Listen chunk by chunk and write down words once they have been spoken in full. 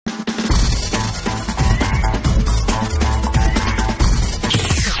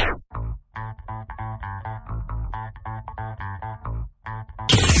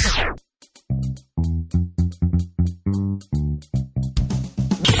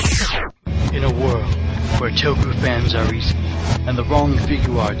a world where toku fans are easy, and the wrong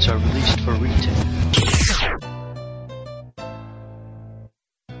figure arts are released for retail.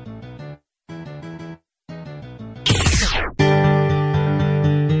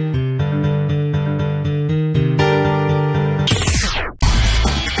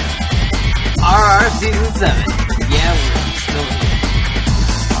 RRR Season 7. Yeah, we're still here.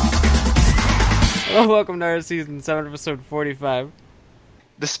 Hello, welcome to our Season 7, Episode 45.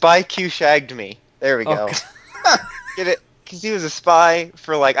 The spy Q shagged me. There we go. Get it? Because he was a spy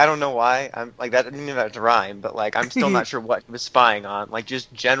for, like, I don't know why. I'm like, that didn't even have to rhyme, but, like, I'm still not sure what he was spying on. Like,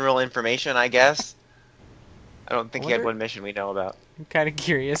 just general information, I guess. I don't think he had one mission we know about. I'm kind of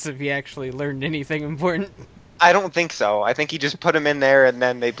curious if he actually learned anything important. I don't think so. I think he just put him in there and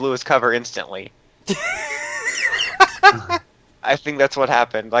then they blew his cover instantly. I think that's what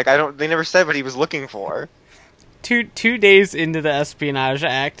happened. Like, they never said what he was looking for. Two days into the Espionage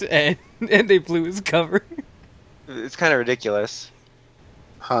Act, and they blew his cover. It's kind of ridiculous.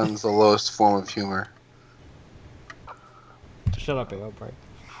 Pun's the lowest form of humor. Shut up, Ava,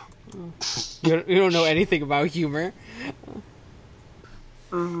 You don't know anything about humor.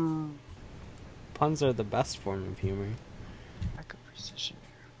 Puns are the best form of humor. Lack of precision.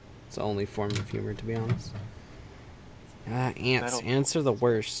 It's the only form of humor, to be honest. Ants. Metal. Ants are the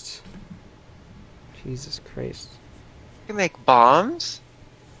worst. Jesus Christ. You can make bombs?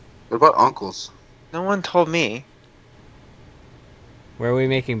 What about uncles? No one told me. Where are we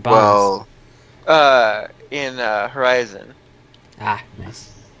making bombs? Well, In Horizon. Ah,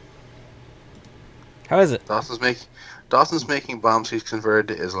 nice. How is it? Dawson's making bombs. He's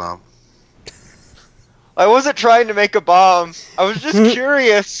converted to Islam. I wasn't trying to make a bomb. I was just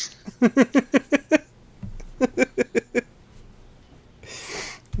curious.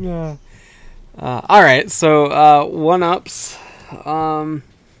 Yeah. Alright, so, one-ups. One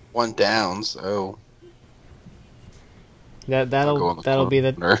downs. Oh. That'll be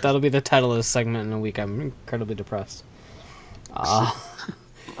the title of this segment in a week. I'm incredibly depressed. I'll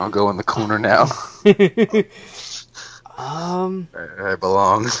go in the corner now. I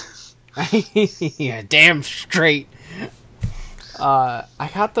belong. Yeah, damn straight.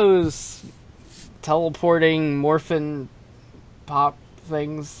 I got those teleporting morphin pop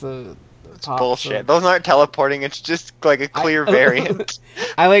things. It's bullshit. Those aren't teleporting. It's just like a clear variant.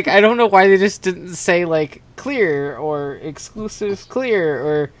 I don't know why they just didn't say like clear or exclusive clear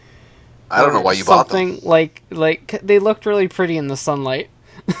or. I don't know why you bought them. Like they looked really pretty in the sunlight.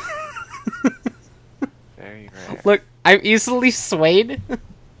 Very rare. Look, I'm easily swayed.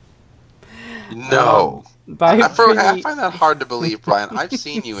 No. I find that hard to believe, Brian. I've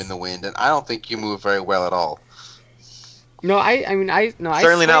seen you in the wind, and I don't think you move very well at all. No,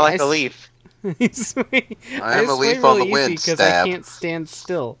 Certainly not like a leaf. I am a leaf on the wind, because stab. I can't stand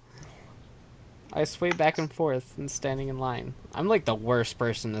still. I sway back and forth and standing in line. I'm like the worst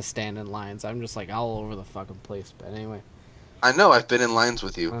person to stand in lines. I'm just like all over the fucking place. But anyway. I know, I've been in lines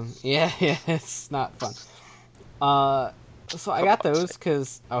with you. Yeah, it's not fun. So I got those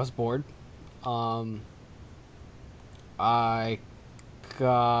because I was bored. I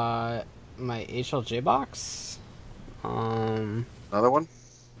got my HLJ box. Another one?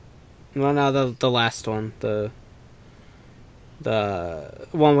 Well, no, the last one, the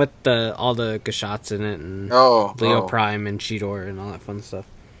one with all the Gashots in it and Leo Prime and Cheetor and all that fun stuff.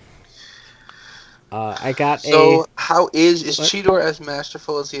 I got So how is Cheetor as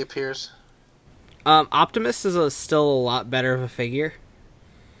masterful as he appears? Optimus is still a lot better of a figure.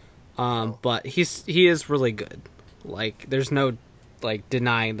 But he is really good. Like, there's no like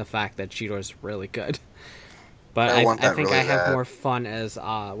denying the fact that Cheetor's really good. But I think really I have more fun as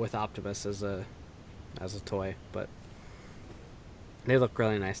with Optimus as a toy. But they look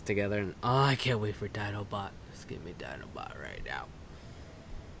really nice together, and I can't wait for Dinobot. Just give me Dinobot right now.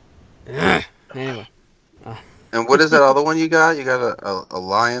 Anyway. And what is that other one you got? You got a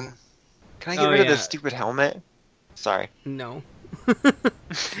lion? Can I get rid of this stupid helmet? Sorry. No.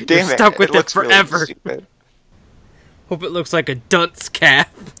 Damn You're stuck with it forever. Really stupid. Hope it looks like a dunce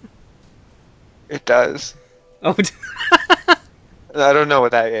cap. It does. Oh. I don't know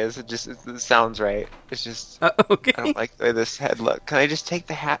what that is. It sounds right. It's just okay. I don't like the way this head look. Can I just take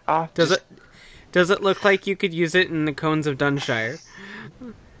the hat off? Does it look like you could use it in the Cones of Dunshire?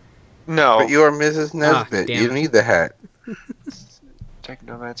 No. But you are Mrs. Nesbit. You don't need the hat.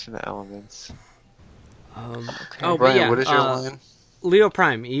 Technomancer from the elements. Okay. Brian, yeah, what is your line? Leo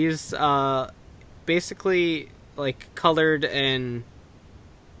Prime. He's basically like colored and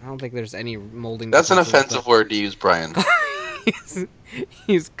I don't think there's any molding. That's an offensive word to use, Brian.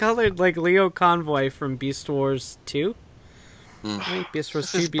 He's colored like Leo Convoy from Beast Wars 2. I think Beast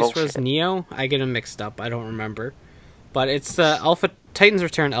Wars This 2, is Beast Wars bullshit. Neo. I get them mixed up. I don't remember. But it's the Titans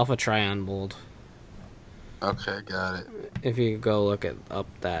Return Alpha Trion mold. Okay, got it. If you go look up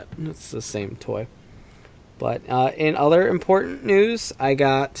that, it's the same toy. But in other important news, I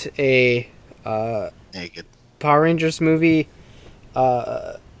got a Naked. Power Rangers movie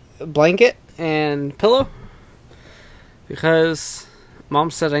blanket and pillow because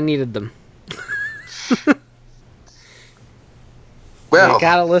Mom said I needed them. Well, You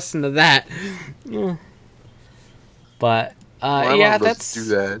gotta listen to that. But my yeah, mom doesn't that's do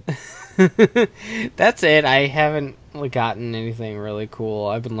that. that's it. I haven't gotten anything really cool.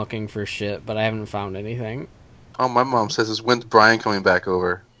 I've been looking for shit, but I haven't found anything. Oh, my mom says, when's Brian coming back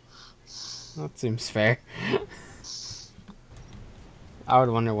over? That seems fair. I would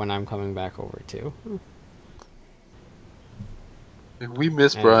wonder when I'm coming back over too. We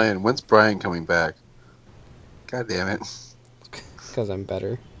miss Yeah. Brian. When's Brian coming back? God damn it. Because I'm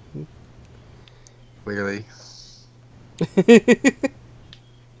better. Clearly.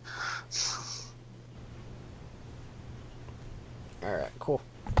 Alright, cool.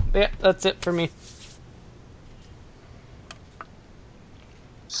 Yeah, that's it for me.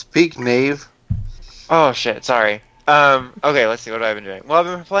 Speak, knave. Oh shit, sorry. Okay, let's see, what have I been doing? Well, I've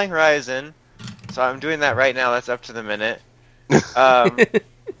been playing Horizon, so I'm doing that right now, that's up to the minute.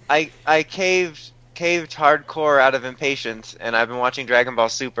 I caved hardcore out of impatience, and I've been watching Dragon Ball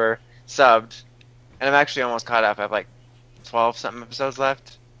Super, subbed, and I'm actually almost caught up. I have like 12-something episodes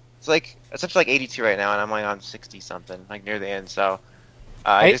left. It's up to like 82 right now, and I'm like on 60-something, like near the end, so...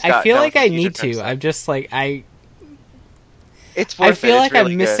 I just got feel done like with the I Future need Trunks to. stuff. I'm just like, It's I worth feel it. like It's really I'm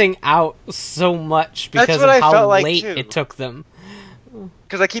good. missing out so much That's because what of I how felt like, late too. it took them.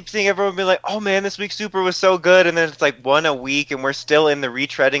 Because I keep seeing everyone be like, "Oh man, this week's Super was so good," and then it's like one a week, and we're still in the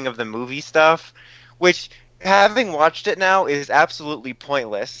retreading of the movie stuff, which, having watched it now, is absolutely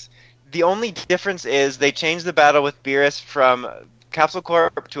pointless. The only difference is they changed the battle with Beerus from Capsule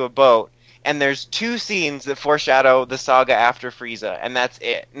Corp to a boat, and there's 2 scenes that foreshadow the saga after Frieza, and that's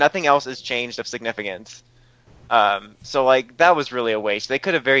it. Nothing else is changed of significance. So like that was really a waste. They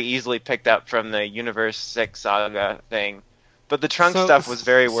could have very easily picked up from the Universe 6 saga thing. But the Trunk stuff was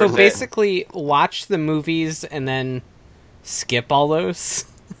very So worth it. basically, watch the movies and then skip all those.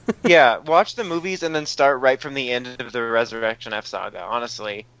 Yeah, watch the movies and then start right from the end of the Resurrection F saga.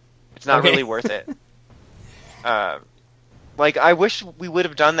 Honestly, it's not Okay. really worth it. Like I wish we would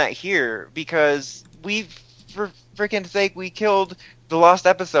have done that here because for freaking sake, we killed the lost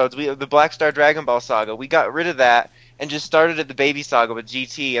episodes. The Black Star Dragon Ball saga. We got rid of that and just started at the Baby saga with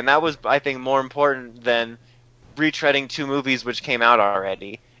GT, and that was I think more important than retreading 2 movies which came out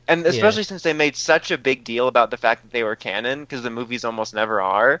already. And especially since they made such a big deal about the fact that they were canon, because the movies almost never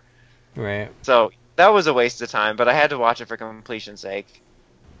are. Right. So that was a waste of time, but I had to watch it for completion's sake.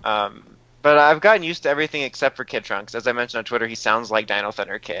 But I've gotten used to everything except for Kid Trunks. As I mentioned on Twitter, he sounds like Dino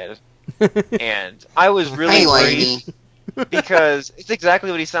Thunder Kid. And I was really Hey, worried lady. because it's exactly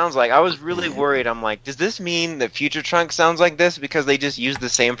what he sounds like. I was really worried. I'm like, does this mean that Future Trunks sounds like this because they just use the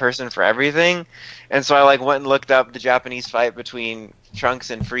same person for everything? And so I like went and looked up the Japanese fight between Trunks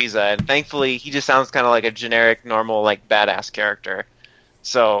and Frieza, and thankfully he just sounds kind of like a generic, normal, like badass character.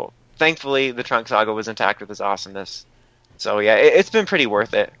 So thankfully the Trunks saga was intact with his awesomeness. So yeah, it's been pretty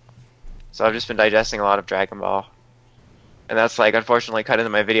worth it. So I've just been digesting a lot of Dragon Ball. And that's like unfortunately cut into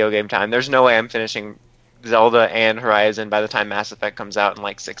my video game time. There's no way I'm finishing Zelda and Horizon by the time Mass Effect comes out in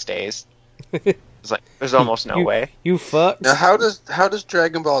like 6 days. It's like there's almost no way. You fucked. Now, how does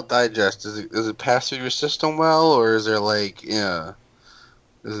Dragon Ball digest? Does it pass through your system well, or is there like,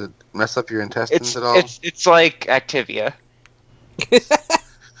 does it mess up your intestines at all? It's like Activia.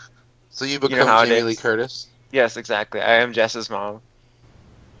 So you know become how it Jamie Lee is. Curtis? Yes, exactly. I am Jess's mom.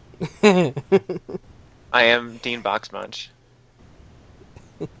 I am Dean Boxmunch.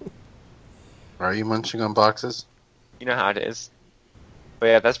 Are you munching on boxes? You know how it is. But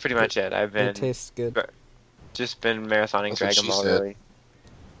yeah, that's pretty much it. I've It been tastes good. just been marathoning That's what Dragon she Ball said. really.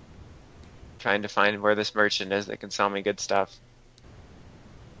 Trying to find where this merchant is that can sell me good stuff.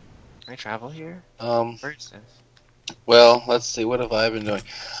 Can I travel here? Where is this? Well, let's see. What have I been doing?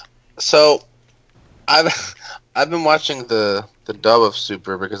 So, I've been watching the dub of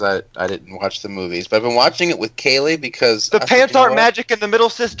Super because I didn't watch the movies, but I've been watching it with Kaylee because The I thought, pants you know aren't what? magic and the middle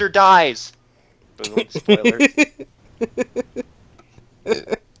sister dies! Boom, spoilers.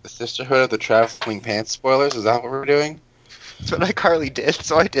 The Sisterhood of the Traveling Pants spoilers. Is that what we're doing? That's what iCarly did,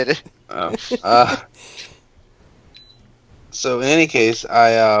 so I did it. Oh. So in any case,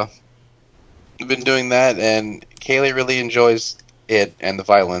 I've been doing that, and Kaylee really enjoys it and the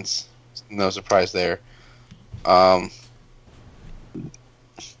violence. No surprise there.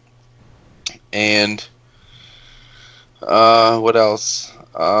 And what else?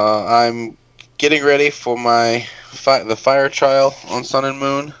 I'm getting ready for my the fire trial on Sun and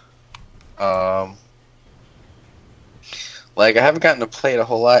Moon. Like I haven't gotten to play it a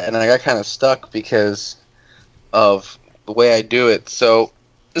whole lot, and I got kind of stuck because of the way I do it. So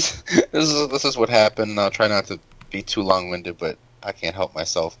this is what happened. I'll try not to be too long-winded, but I can't help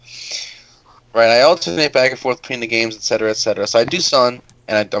myself. Right, I alternate back and forth between the games, etc., etc. So I do Sun,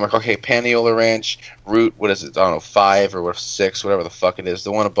 and I'm like, okay, Paniola Ranch, Route, what is it? I don't know, 5 or 6, whatever the fuck it is,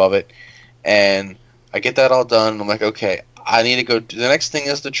 the one above it. And I get that all done, and I'm like, okay, I need to go. The next thing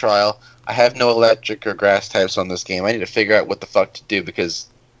is the trial. I have no electric or grass types on this game. I need to figure out what the fuck to do because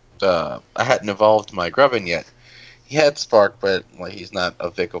I hadn't evolved my Grubbin yet. He had Spark, but like he's not a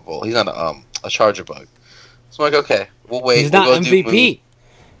Vicable. He's not a Charger Bug. So I'm like, okay, we'll wait. He's we'll not go MVP. Do Moon.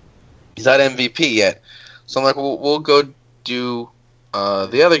 He's not MVP yet. So I'm like, we'll go do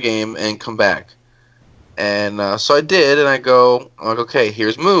the other game and come back. And so I did, and I'm like, okay,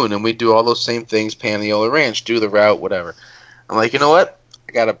 here's Moon, and we do all those same things, Paniola Ranch, do the route, whatever. I'm like, you know what?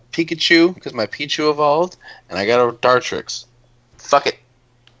 I got a Pikachu, because my Pichu evolved, and I got a Dartrix. Fuck it.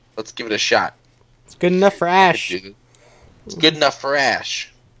 Let's give it a shot. It's good enough for Ash. It's good enough for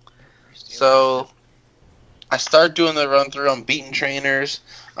Ash. So I start doing the run through. I'm beating trainers.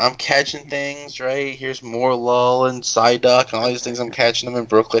 I'm catching things, right? Here's Morlull and Psyduck and all these things. I'm catching them in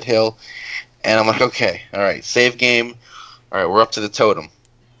Brooklet Hill. And I'm like, okay, all right, save game. All right, we're up to the totem.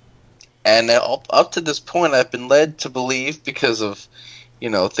 And up to this point, I've been led to believe because of,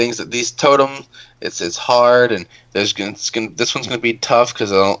 things that these totem, it's hard, and this one's gonna be tough because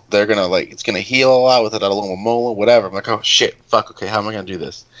they're gonna it's gonna heal a lot with it along with Mola, whatever. I'm like, oh shit, fuck, okay, how am I gonna do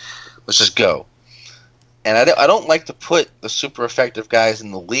this? Let's just go. And I don't like to put the super effective guys in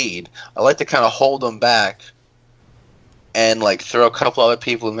the lead. I like to kind of hold them back and throw a couple other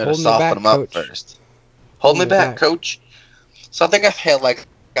people in there to soften them up first. Hold me back, coach. So I think I've had I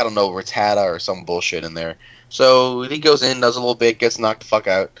don't know, Rattata or some bullshit in there. So he goes in, does a little bit, gets knocked the fuck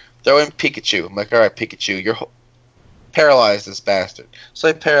out. Throw in Pikachu. I'm like, alright, Pikachu, you're paralyze this bastard. So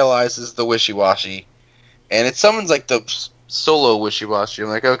he paralyzes the Wishy-Washy. And it summons the solo Wishy-Washy. I'm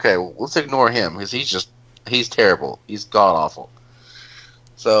like, okay, well, let's ignore him because he's terrible. He's god-awful.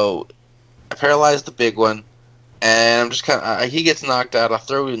 So I paralyze the big one. And I'm just kind of, he gets knocked out. I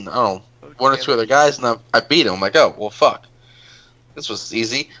throw in, I don't know, one or two other guys, and I beat him. I'm like, oh, well, fuck. This was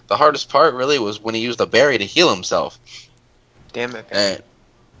easy. The hardest part really was when he used a berry to heal himself. Damn it. And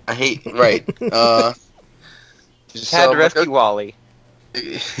I hate, right. Just had to rescue Wally.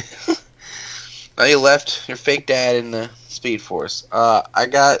 Now you left your fake dad in the Speed Force. So I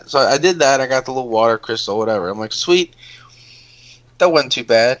did that. I got the little water crystal, whatever. I'm like, sweet. That wasn't too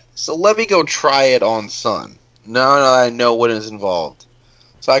bad. So let me go try it on Sun. No, I know what is involved.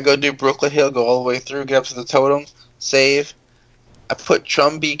 So I go do Brooklet Hill, go all the way through, get up to the totem, save. I put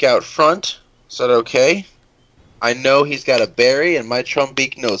Trumbeak out front, so that okay. I know he's got a berry, and my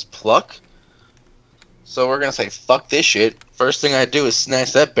Trumbeak knows Pluck. So we're going to say, fuck this shit. First thing I do is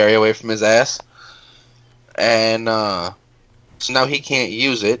snatch that berry away from his ass. And so now he can't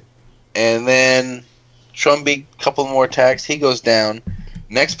use it. And then Trumbeak, couple more attacks, he goes down.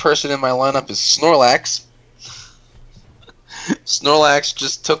 Next person in my lineup is Snorlax. Snorlax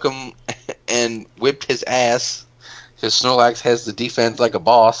just took him and whipped his ass. Because Snorlax has the defense like a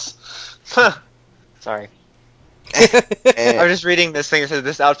boss. Sorry. I was just reading this thing that says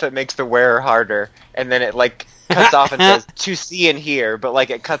this outfit makes the wearer harder, and then it cuts off and says to see and hear, but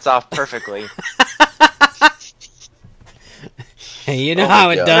it cuts off perfectly. Hey, you know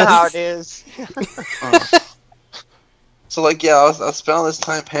how it does. You know how it is. So I spent all this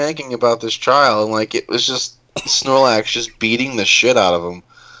time panicking about this trial, and it was just Snorlax just beating the shit out of him.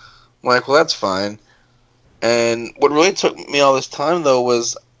 I'm like, well, that's fine. And what really took me all this time, though,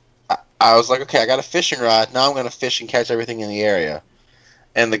 was I was like, okay, I got a fishing rod. Now I'm going to fish and catch everything in the area.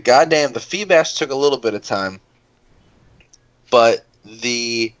 And the Feebas took a little bit of time. But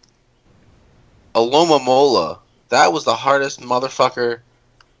the Alomomola, that was the hardest motherfucker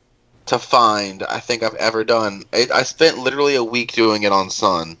to find I think I've ever done. I spent literally a week doing it on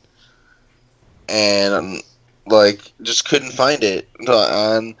Sun. And, just couldn't find it.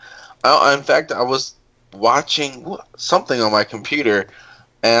 And in fact, I was watching something on my computer,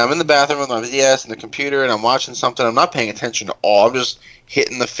 and I'm in the bathroom with my DS and the computer, and I'm watching something. I'm not paying attention at all. I'm just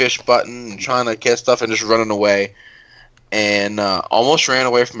hitting the fish button and trying to get stuff and just running away, and almost ran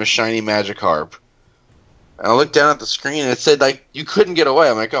away from a shiny Magikarp. And I looked down at the screen, and it said, you couldn't get away.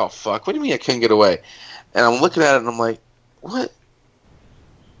 I'm like, oh, fuck. What do you mean I couldn't get away? And I'm looking at it, and I'm like, what?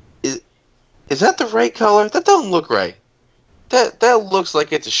 Is that the right color? That doesn't look right. that looks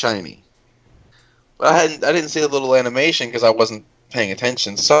like it's a shiny. But I didn't see the little animation because I wasn't paying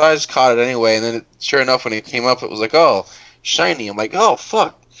attention. So I just caught it anyway, and then sure enough, when it came up, it was like, oh, shiny. I'm like, oh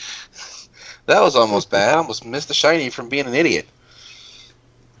fuck, that was almost bad. I almost missed the shiny from being an idiot.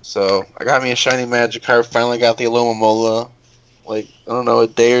 So I got me a shiny Magikarp. Finally got the Alomomola. Like, I don't know, a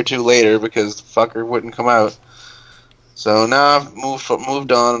day or two later because the fucker wouldn't come out. So now I've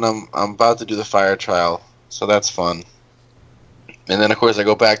moved on, and I'm about to do the fire trial. So that's fun. And then of course I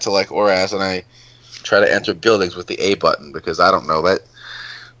go back to like Oras and I try to enter buildings with the A button because I don't know, that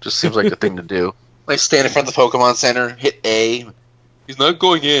just seems like the thing to do. Like stand in front of the Pokemon Center, hit A. He's not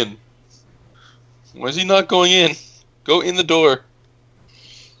going in. Why is he not going in? Go in the door.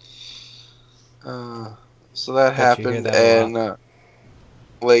 So that happened, and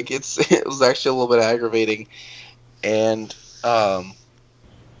like it was actually a little bit aggravating, and I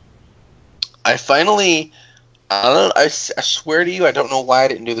finally, I don't know, I swear to you, I don't know why I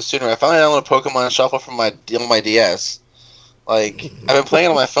didn't do this sooner. I finally downloaded Pokemon Shuffle from my DS. Like I've been playing it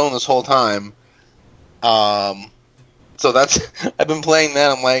on my phone this whole time. So that's I've been playing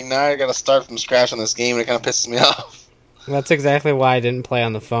that. I'm like, now I gotta start from scratch on this game, and it kind of pisses me off. That's exactly why I didn't play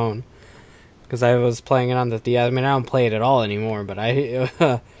on the phone. Because I was playing it on the DS. I mean, I don't play it at all anymore, but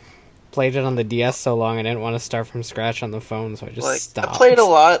I played it on the DS so long I didn't want to start from scratch on the phone, so I just stopped. I played a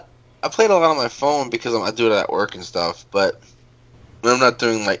lot on my phone because I do it at work and stuff, but when I'm not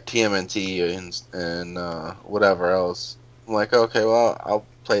doing like TMNT and whatever else, I'm like, okay, well, I'll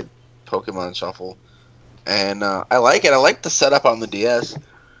play Pokemon Shuffle. And I like it. I like the setup on the DS.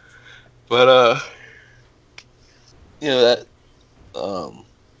 But, you know, that,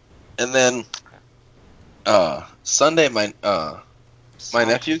 and then Sunday, my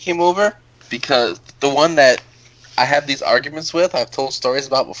nephew came over because the one that I have these arguments with, I've told stories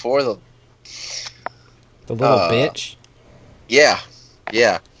about before. The little bitch. Yeah.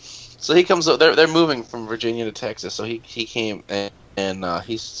 So he comes. They're moving from Virginia to Texas. So he came and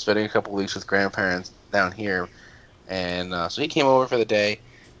he's spending a couple weeks with grandparents down here, and so he came over for the day,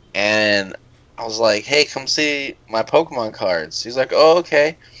 and I was like, hey, come see my Pokemon cards. He's like, oh,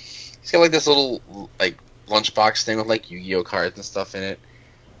 okay. He's got like this little like lunchbox thing with like Yu-Gi-Oh cards and stuff in it,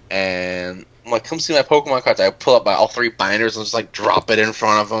 and I'm like, come see my Pokemon cards. I pull up all 3 binders and just like drop it in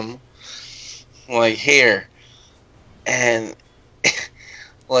front of him. I'm like, here, and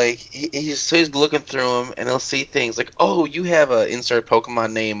like he's looking through them and he'll see things like, oh, you have a insert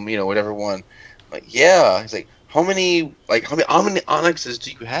Pokemon name, you know, whatever one. I'm like, yeah. He's like, how many Onyxes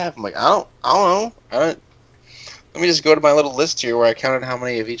do you have? I'm like, I don't know. Let me just go to my little list here where I counted how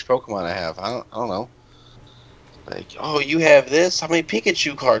many of each Pokemon I have. I don't know. Like, oh, you have this? How many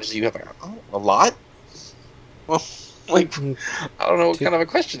Pikachu cards do you have? Like, oh, a lot? Well, like, I don't know what kind of a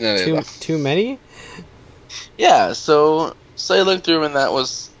question that is. Too many? Yeah, so I looked through and that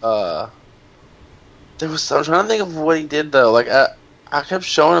was, I'm trying to think of what he did though. Like, I kept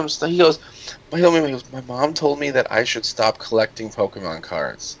showing him stuff. He goes, my mom told me that I should stop collecting Pokemon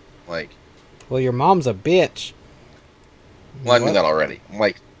cards. Like, well, your mom's a bitch. Well, I knew that already. I'm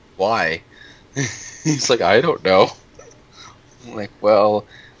like, why? He's like, I don't know. I'm like, well,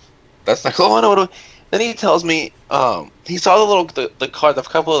 that's not cool. Oh, no. Then he tells me, he saw the card, a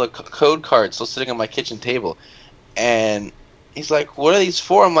couple of the code cards still sitting on my kitchen table, and he's like, what are these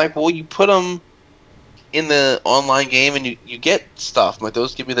for? I'm like, well, you put them in the online game and you get stuff. I'm like,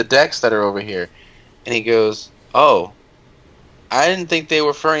 those give me the decks that are over here. And he goes, oh, I didn't think they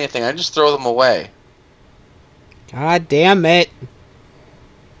were for anything. I just throw them away. God damn it.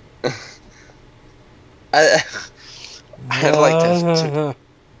 I had like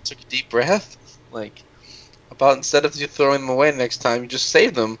took a deep breath. Like, about instead of you throwing them away next time, you just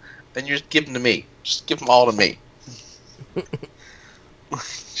save them and you just give them to me. Just give them all to me.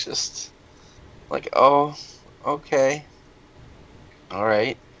 Just like, oh, okay, all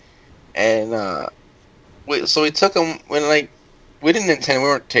right. And so we took them when we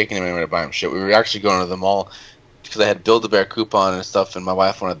weren't taking him anywhere to buy him shit. We were actually going to the mall because I had Build-A-Bear coupon and stuff, and my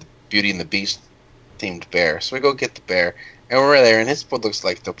wife wanted the Beauty and the Beast themed bear. So we go get the bear, and we're there, and his boy looks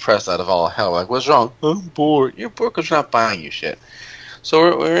like depressed out of all hell. Like, what's wrong? I'm bored. You're bored because we're not buying you shit.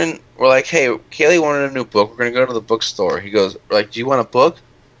 So we're like, hey, Kaylee wanted a new book. We're gonna go to the bookstore. He goes, like, do you want a book?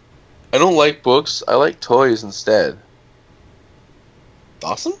 I don't like books. I like toys instead.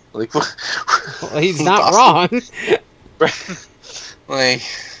 Awesome? Like, well, he's not wrong. Like,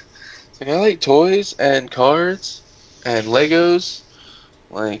 I like toys and cards and Legos.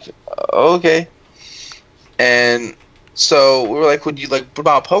 Like, okay. And so we were like, would you like, what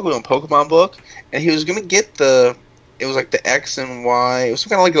about a Pokemon book? And he was going to get it was like the X and Y. It was some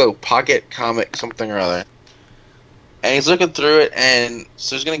kind of like a little pocket comic, something or other. And he's looking through it, and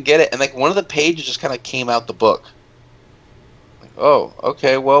so he's gonna get it, and like one of the pages just kind of came out the book. Like, oh,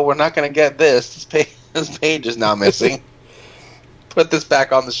 okay, well we're not gonna get this. This page is now missing. Put this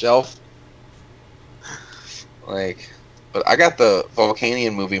back on the shelf. Like, but I got the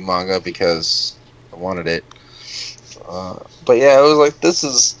Volcanian movie manga because I wanted it. But yeah, it was like this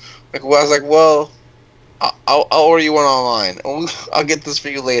is like. Well, I was like, well, I'll order you one online. I'll get this for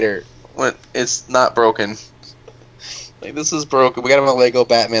you later when it's not broken. Like, this is broken. We got him a Lego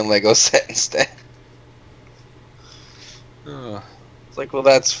Batman Lego set instead. It's like, well,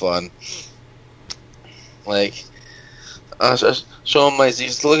 that's fun. Like, show him my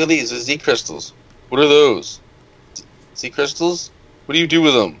Z. Look at these. The Z crystals. What are those? Z crystals? What do you do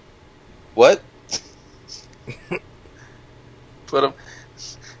with them? What? Put him.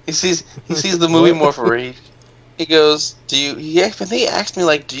 He sees the movie Morpher. He goes, do you? I think he asked me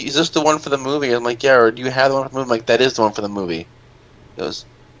like, is this the one for the movie? I'm like, yeah. Or do you have the one for the movie? I'm like, that is the one for the movie. He goes,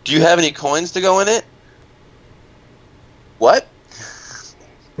 do you have any coins to go in it? What?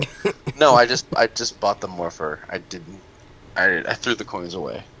 No, I just bought the Morpher. I didn't. I threw the coins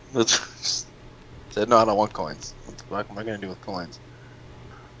away. Said no, I don't want coins. What am I gonna do with coins?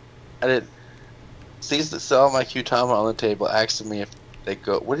 I did. Sees the sell my Q-Tama on the table, asking me if they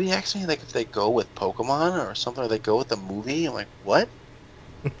go. What did he ask me? Like if they go with Pokemon or something, or they go with the movie? I'm like, what?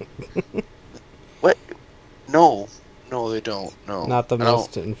 What? No, they don't. No, Not the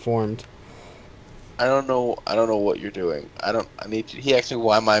most informed. I don't know what you're doing. I need you. He asked me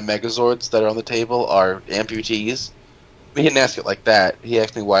why my Megazords that are on the table are amputees. He didn't ask it like that. He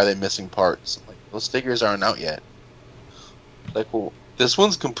asked me why they're missing parts. I'm like, those figures aren't out yet. Like, well, this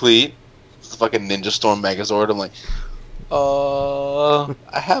one's complete. It's the fucking Ninja Storm Megazord. I'm like,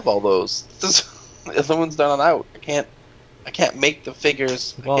 I have all those. The other one's done and out. I can't make the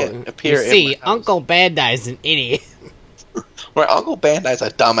figures. Well, I can't appear. You see, in my house. Uncle Bandai's an idiot. Right, Uncle Bandai's a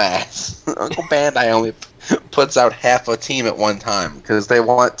dumbass. Uncle Bandai only puts out half a team at one time because they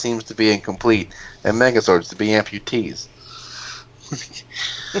want teams to be incomplete and Megazords to be amputees.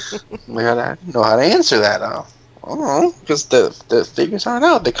 I don't know how to answer that. I don't know, because the figures aren't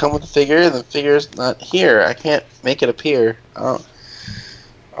out. They come with the figure, and the figure's not here. I can't make it appear. Oh,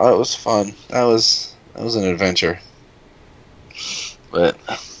 it was fun. That was an adventure. But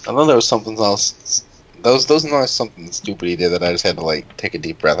I know there was something else. Those are something stupid he did that I just had to like take a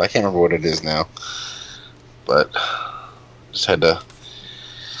deep breath. I can't remember what it is now, but just had to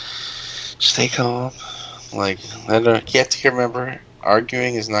stay calm. Like, you have to remember,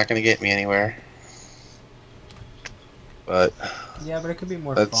 arguing is not going to get me anywhere. But yeah, but it could be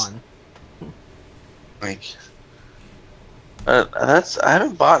more fun. Like, I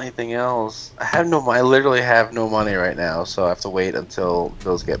haven't bought anything else. I literally have no money right now, so I have to wait until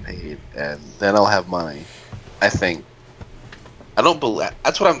bills get paid, and then I'll have money. I think. I don't believe.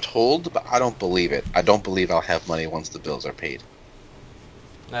 That's what I'm told, but I don't believe it. I don't believe I'll have money once the bills are paid.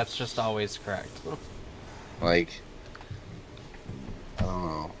 That's just always correct. Like, I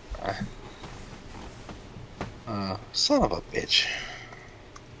don't know. Son of a bitch.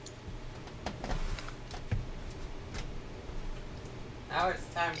 Now it's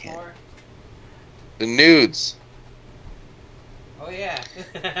time for the nudes. Oh yeah.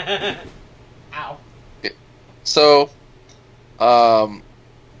 Ow. So,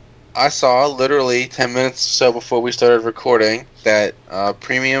 I saw literally 10 minutes or so before we started recording that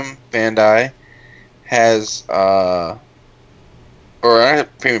Premium Bandai has, or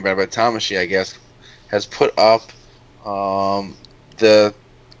not Premium Bandai, but Tamashi, I guess, has put up the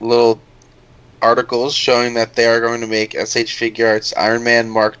little articles showing that they are going to make SH Figure Arts Iron Man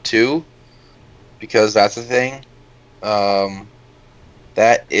Mark II, because that's a thing.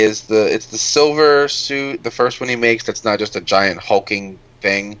 That is it's the silver suit, the first one he makes that's not just a giant hulking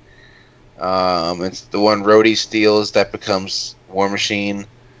thing. It's the one Rhodey steals that becomes War Machine.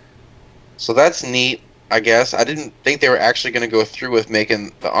 So that's neat, I guess. I didn't think they were actually going to go through with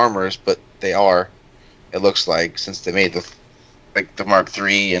making the armors, but they are. It looks like, since they made the Mark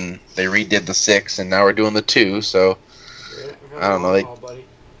III and they redid the 6 and now we're doing the 2, so I don't know.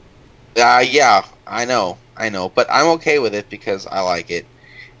 Yeah, I know, but I'm okay with it because I like it.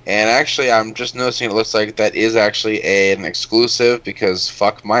 And actually, I'm just noticing it looks like that is actually an exclusive, because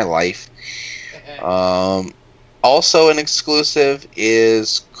fuck my life. Also an exclusive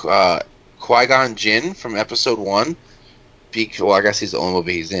is Qui-Gon Jinn from Episode 1. Well, I guess he's the only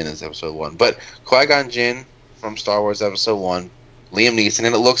movie he's in is Episode 1. But Qui-Gon Jinn from Star Wars Episode 1, Liam Neeson,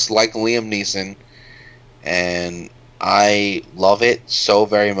 and it looks like Liam Neeson. And I love it so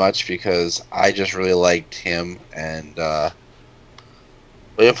very much because I just really liked him, and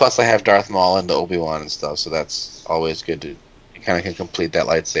but But yeah, plus I have Darth Maul and the Obi-Wan and stuff, so that's always good to... You kind of can complete that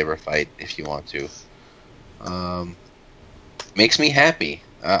lightsaber fight if you want to. Makes me happy.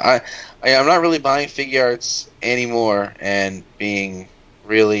 I'm not really buying figure arts anymore and being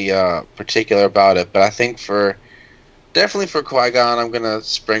really particular about it, but I think definitely for Qui-Gon, I'm gonna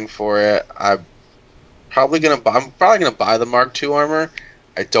spring for it. I'm probably gonna buy the Mark II armor.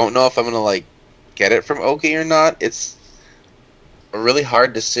 I don't know if I'm gonna like get it from Oki or not. It's a really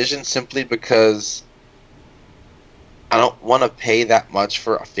hard decision simply because I don't want to pay that much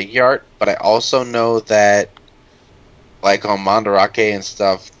for a figure art, but I also know that, like on Mandarake and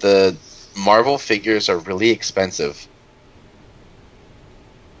stuff, the Marvel figures are really expensive.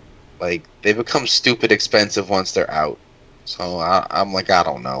 Like, they become stupid expensive once they're out. So I'm like, I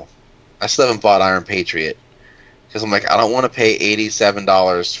don't know. I still haven't bought Iron Patriot. Because I'm like, I don't want to pay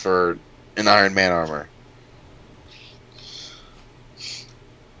 $87 for an Iron Man armor.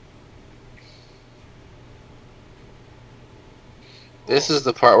 This is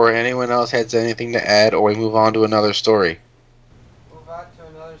the part where anyone else has anything to add, or we move on to another story. Move on to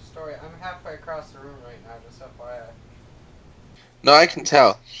another story. I'm halfway across the room right now, just FYI. No, I can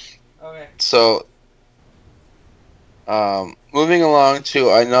tell. Okay. So, moving along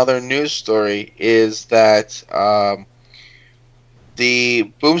to another news story is that the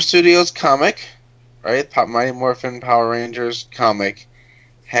Boom Studios comic, right, Mighty Morphin Power Rangers comic,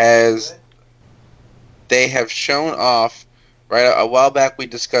 they have shown off. Right, a while back we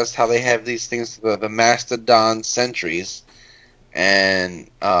discussed how they have these things, the Mastodon Sentries, and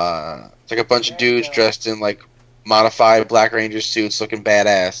it's like a bunch of dudes dressed in like modified Black Ranger suits looking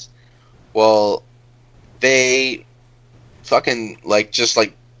badass. Well, they fucking like just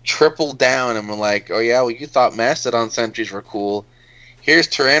like tripled down and were like, oh yeah, well you thought Mastodon Sentries were cool. Here's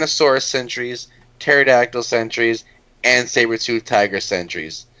Tyrannosaurus Sentries, Pterodactyl Sentries, and Saber-Tooth Tiger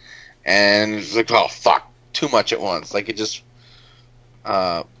Sentries. And it's like, oh fuck, too much at once. Like it just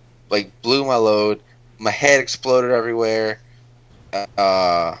like blew my load. My head exploded everywhere. They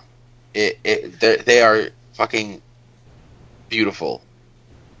are fucking beautiful.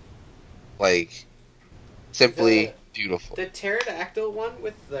 Like simply beautiful. The pterodactyl one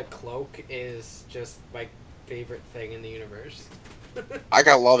with the cloak is just my favorite thing in the universe. I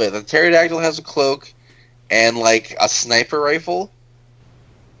gotta love it. The pterodactyl has a cloak and like a sniper rifle.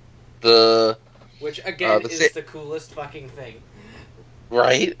 Which again is the coolest fucking thing.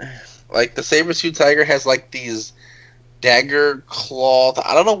 Right? Like, the Saber-Tooth Tiger has, like, these dagger claw...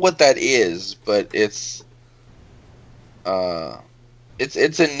 I don't know what that is, but it's a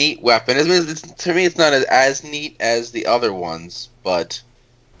neat weapon. To me, it's not as neat as the other ones, but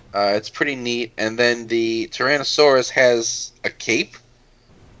it's pretty neat. And then the Tyrannosaurus has a cape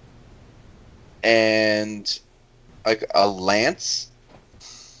and, like, a lance.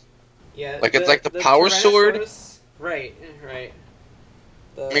 Yeah, like, it's like the power sword. Right.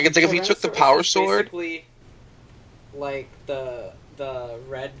 I mean, it's like if you took the power sword, basically like the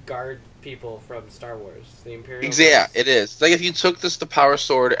Red Guard people from Star Wars, the Imperial. Yeah, it is. It's like if you took the power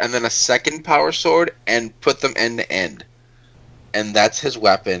sword and then a second power sword and put them end to end, and that's his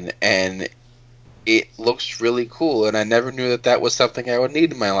weapon, and it looks really cool. And I never knew that was something I would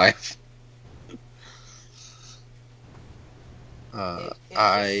need in my life. It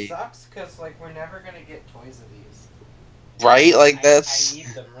just sucks because like we're never gonna get toys of these. Right, like I need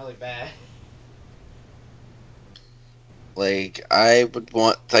them really bad. Like I would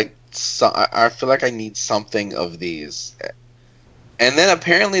want like I feel like I need something of these, and then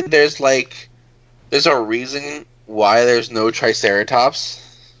apparently there's a reason why there's no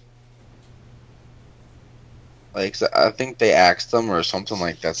Triceratops. Like I think they asked them or something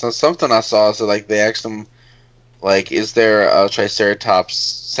like that. So something I saw so like they asked them. Like, is there a Triceratops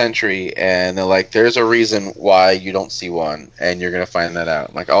Sentry? And they're like, there's a reason why you don't see one, and you're gonna find that out.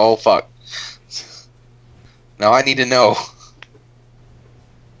 I'm like, oh fuck. Now I need to know.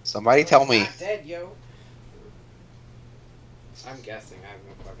 Somebody tell me. Not dead, yo. I'm guessing. I have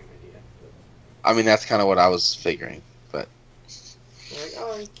no fucking idea. I mean, that's kind of what I was figuring, but. Like,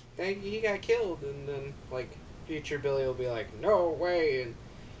 oh, he got killed, and then like future Billy will be like, no way,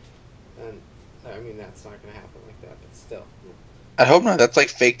 and I mean that's not gonna happen like that, but still. I hope not. That's like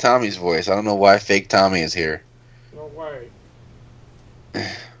Fake Tommy's voice. I don't know why Fake Tommy is here. No way.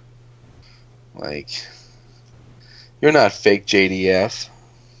 Like, you're not fake JDF.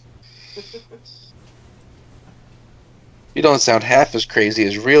 You don't sound half as crazy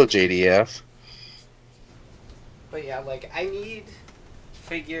as real JDF. But yeah, like, I need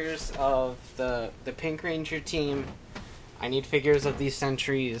figures of the Pink Ranger team. I need figures of these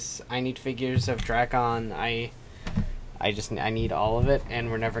sentries. I need figures of Drakon. I need all of it, and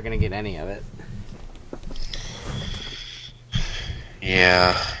we're never gonna get any of it.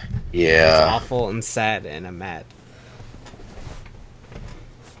 Yeah. It's awful and sad, and I'm mad.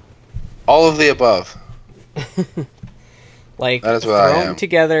 All of the above. Like, That is what throw I them am.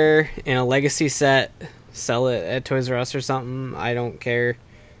 together in a legacy set, sell it at Toys R Us or something. I don't care.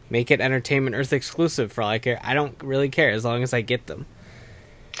 Make it Entertainment Earth exclusive for all I care. I don't really care as long as I get them.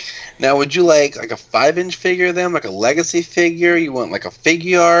 Now, would you like a 5-inch figure of them, like a legacy figure? You want like a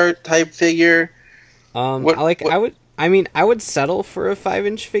figure art type figure? I would settle for a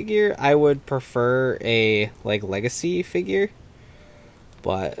 5-inch figure. I would prefer a legacy figure,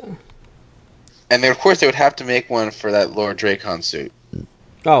 but And then, of course, they would have to make one for that Lord Dracon suit.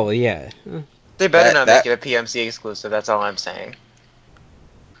 oh well, yeah, They better That- not that- make it a PMC exclusive. That's all I'm saying.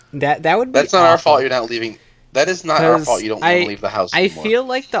 that would be. That's not our awful. fault. You're not leaving. That is not our 'Cause fault. You don't want to leave the house I anymore. feel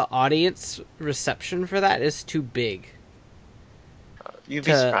like the audience reception for that is too big. You'd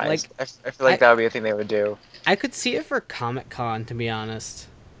be To, surprised. I feel like that would be a thing they would do. I could see it for Comic-Con, to be honest,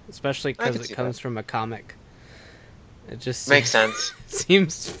 especially I could because see it comes that. from a comic. It just Makes sense.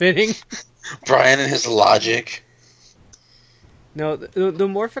 seems fitting. Brian and his logic. No, the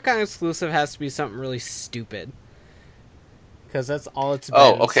Morphicon exclusive has to be something really stupid. Because that's all it's been.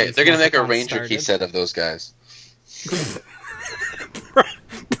 Oh, okay. since They're gonna make a Morphicon Ranger key started. set of those guys.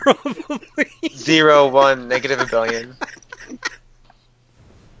 Probably. 0, 1, -1 billion.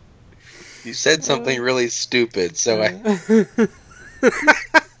 You said something really stupid, so I.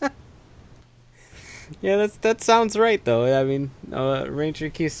 Yeah, that sounds right, though. I mean, Ranger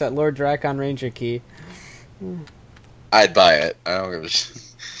key set, Lord Dracon Ranger key. I'd buy it. I don't give a shit.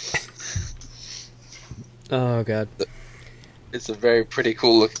 Oh, God. It's a very pretty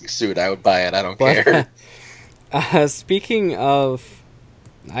cool looking suit. I would buy it. I don't care. Speaking of,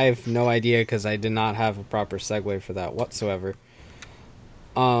 I have no idea because I did not have a proper segue for that whatsoever.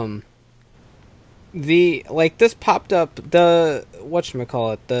 This popped up, the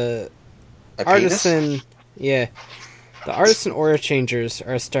whatchamacallit, the A artisan, penis? yeah, the artisan aura changers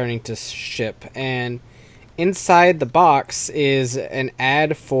are starting to ship, and inside the box is an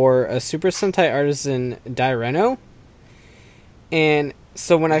ad for a Super Sentai Artisan Daireno. And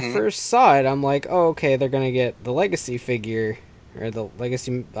so when I first saw it, I'm like, oh, okay, they're going to get the Legacy figure, or the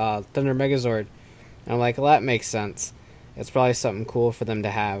Legacy Thunder Megazord. And I'm like, well, that makes sense. It's probably something cool for them to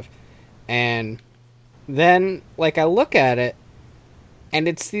have. And then, I look at it, and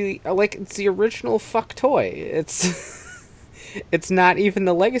it's the original fuck toy. It's it's not even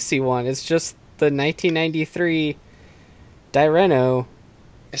the Legacy one. It's just the 1993 Daireno.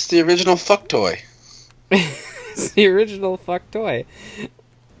 It's the original fuck toy. It's the original fuck toy.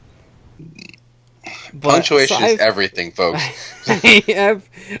 Punctuation is everything, folks. I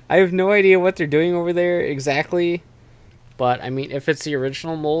have no idea what they're doing over there exactly. But I mean, if it's the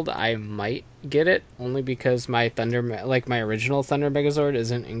original mold, I might get it only because my my original Thunder Megazord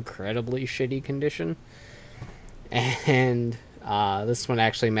is in incredibly shitty condition, and this one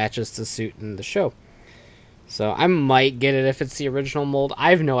actually matches the suit in the show. So I might get it if it's the original mold. I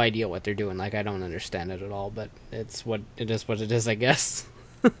have no idea what they're doing. I don't understand it at all. But it's what it is, I guess.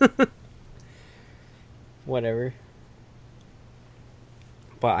 Whatever.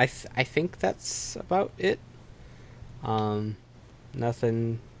 But I think that's about it.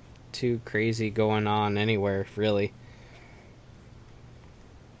 Nothing too crazy going on anywhere, really.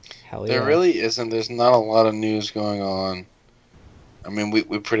 Hell yeah. There really isn't. There's not a lot of news going on. I mean, we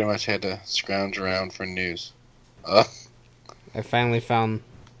pretty much had to scrounge around for news. I finally found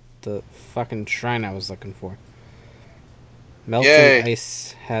the fucking shrine I was looking for. Melting Yay.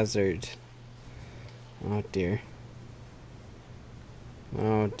 Ice Hazard. Oh dear.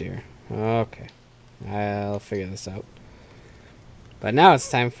 Oh dear. Okay. I'll figure this out. But now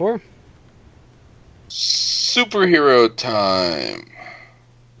it's time for Superhero time.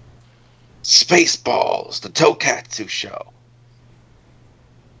 Spaceballs, the Tokatsu show.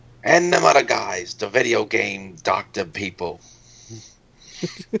 And them other guys, the video game doctor people.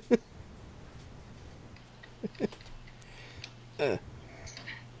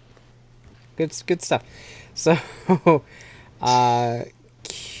 good stuff. So,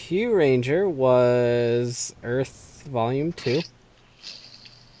 Q Ranger was Earth Volume 2.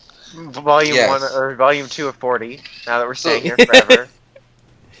 Volume Yes. 1 or Volume 2 of 40. Now that we're staying here forever.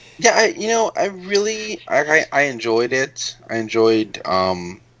 Yeah, I enjoyed it. I enjoyed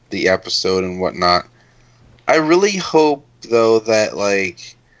the episode and whatnot. I really hope though that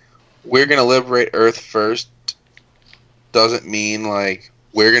we're gonna liberate Earth first doesn't mean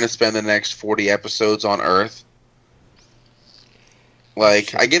we're gonna spend the next 40 episodes on Earth. I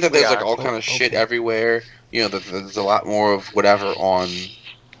get that there's all kind of shit Okay. everywhere. that there's a lot more of whatever on this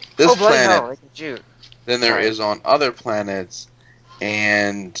bloody planet hell, I can shoot. than there Sorry. is on other planets,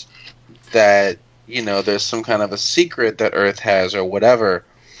 and that there's some kind of a secret that Earth has or whatever.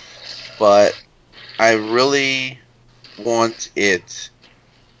 But I really want it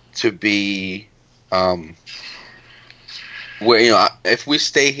to be where if we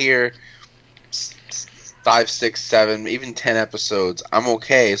stay here 5, 6, 7, even 10 episodes, I'm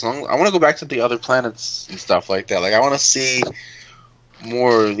okay. As long I want to go back to the other planets and stuff like that. Like I want to see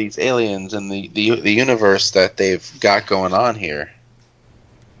more of these aliens and the universe that they've got going on here.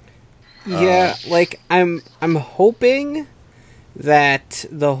 Yeah, like I'm hoping that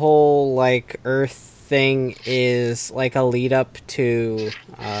the whole like Earth thing is like a lead up to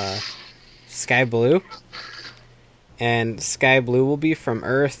Sky Blue. And Sky Blue will be from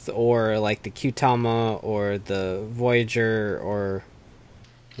Earth, or like the Qtama or the Voyager or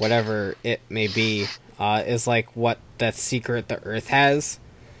whatever it may be, is like what that secret the Earth has.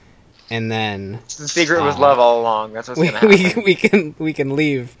 And then The secret was love all along. That's what's gonna happen. we can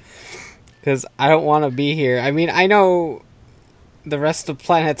leave. Because I don't want to be here. I mean, I know the rest of the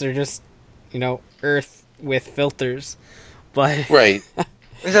planets are just, Earth with filters. But right.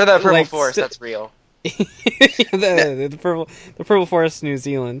 Instead of that purple like, forest, that's real. the purple forest, New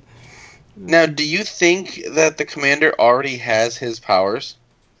Zealand. Now, do you think that the commander already has his powers?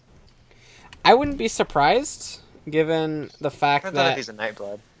 I wouldn't be surprised, given the fact Depends on if that he's a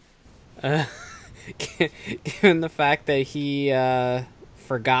Nightblood. given the fact that he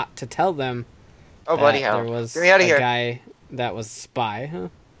forgot to tell them. Oh bloody that hell! There was Get me out of a here. guy that was a spy. Huh?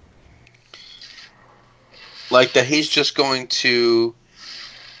 Like that he's just going to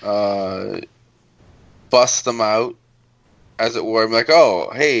bust them out, as it were. I'm like,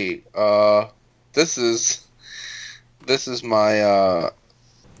 oh, hey, this is my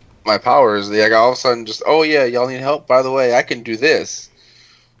my powers. Like all of a sudden, just oh yeah, y'all need help. By the way, I can do this,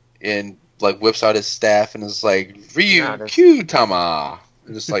 and like whips out his staff and is like Ryu Q-Tama,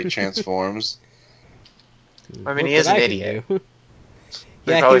 and just like transforms. I mean, What he is could an I idiot. do?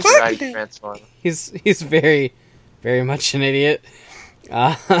 He Yeah, probably he's- forgot to transform. He's very, very much an idiot.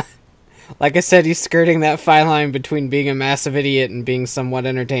 Like I said, he's skirting that fine line between being a massive idiot and being somewhat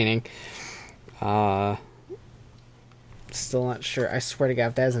entertaining. Still not sure. I swear to God,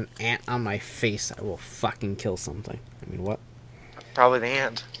 if that is an ant on my face, I will fucking kill something. I mean, what? Probably the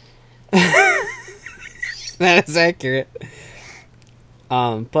hand. That is accurate.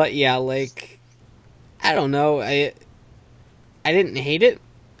 But yeah, like, I don't know. I didn't hate it.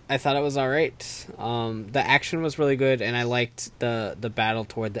 I thought it was alright. The action was really good, and I liked the battle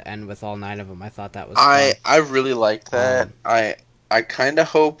toward the end with all 9 of them. I thought that was fun. I really liked that. I kind of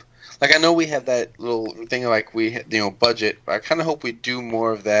hope, like I know we have that little thing like we budget, but I kind of hope we do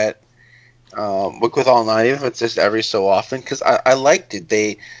more of that. Look with all 9, even if it's just every so often, because I liked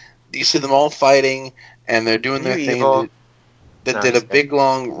it. You see them all fighting, and they're doing their thing. Evil. They No, did I'm a big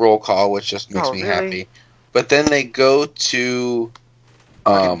long roll call, which just makes me really? happy. But then they go to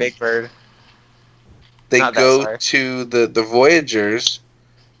Fucking Big Bird. they Not that go sorry. to the Voyagers,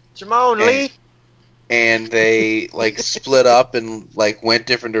 Jamon Lee. and they like split up and like went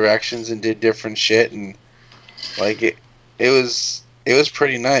different directions and did different shit, and like it was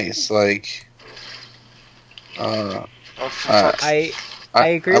pretty nice. Like Oh, fuck. I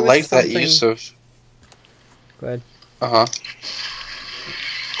agree with like that something- use of. Go ahead.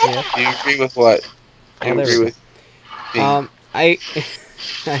 Yeah. Do you agree with what? Do you Oh, there agree we with? being- I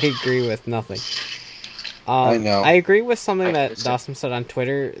I agree with nothing. I know. I agree with something I that understand. Dawson said on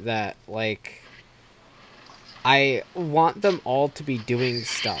Twitter, that like I want them all to be doing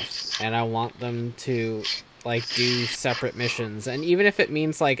stuff, and I want them to like do separate missions, and even if it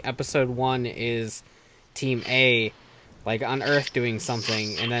means like episode 1 is Team A, like on Earth doing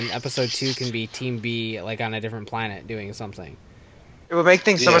something, and then episode 2 can be Team B, like on a different planet doing something. It would make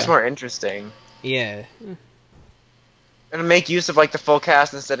things so much Yeah. more interesting. Yeah. And make use of like the full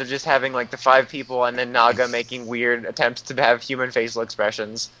cast instead of just having like the 5 people and then Naga making weird attempts to have human facial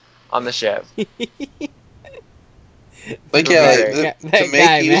expressions on the ship. Like yeah, That to guy,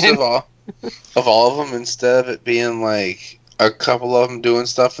 make use man. of all of them instead of it being like a couple of them doing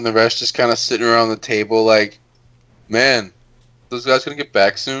stuff and the rest just kind of sitting around the table like, man, those guys gonna get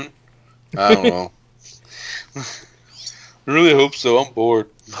back soon? I don't know. I really hope so. I'm bored.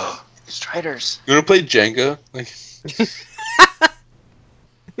 Striders. You wanna play Jenga? Like,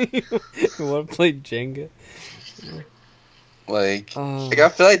 You want to play Jenga? like Oh. I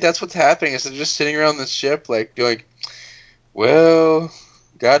feel like that's what's happening. Is they're just sitting around the ship, like going, well,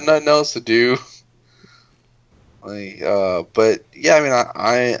 got nothing else to do. Like, but yeah, I mean,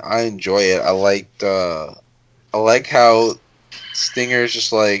 I enjoy it. I liked I like how Stinger's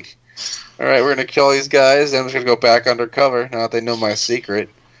just like, all right, we're gonna kill these guys. Then I'm just gonna go back undercover now that they know my secret.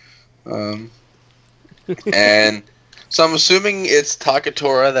 And so I'm assuming it's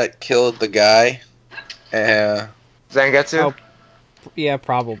Takatora that killed the guy. Zangetsu? Oh, yeah,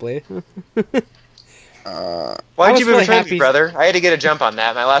 probably. Why'd I was you really betray happy- me, brother? I had to get a jump on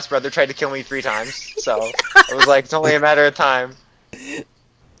that. My last brother tried to kill me 3 times, so it was like, it's only a matter of time.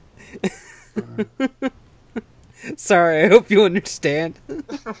 Sorry, I hope you understand.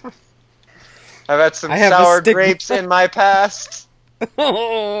 I've had some I have a sour stigma. grapes in my past. You know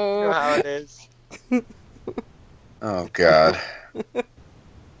Oh, how it is. Oh God.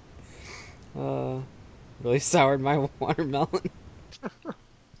 really soured my watermelon.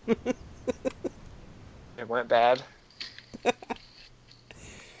 It went bad.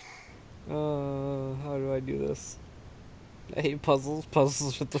 How do I do this? I hate puzzles.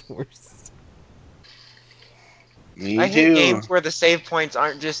 Puzzles are the worst. Me I hate too. games where the save points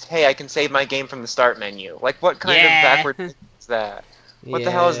aren't just, hey, I can save my game from the start menu. Like, what kind Yeah. of backward thing is that? What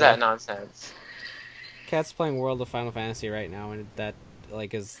the hell is that nonsense? Cat's playing World of Final Fantasy right now, and that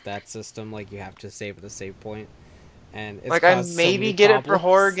is that system. Like, you have to save at a save point, and it's Like, I caused so maybe many get it for problems.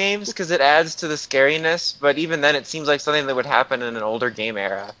 horror games because it adds to the scariness, but even then it seems like something that would happen in an older game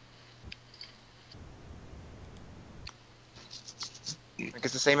era. Like,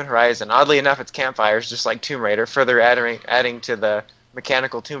 it's the same in Horizon. Oddly enough, it's campfires, just like Tomb Raider, further adding to the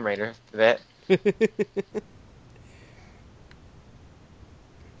mechanical Tomb Raider bit.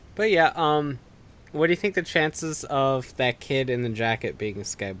 But yeah, what do you think the chances of that kid in the jacket being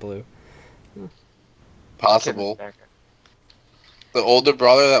sky blue? Possible. The older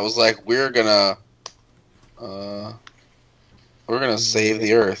brother that was like, we're gonna save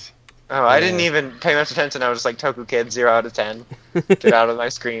the Earth. Oh, I didn't even pay much attention. I was just like, Toku Kid, 0 out of 10. Get out of my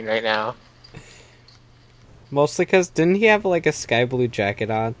screen right now. Mostly because didn't he have like a sky blue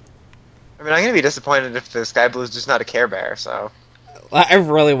jacket on? I mean, I'm gonna be disappointed if the Sky Blue is just not a Care Bear, so... I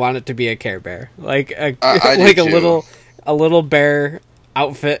really want it to be a Care Bear, like a I do like too. a little bear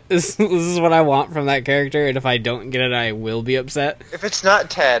outfit. This is what I want from that character, and if I don't get it, I will be upset. If it's not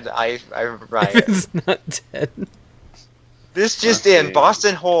Ted, I riot. It's not dead. This just Let's in, see.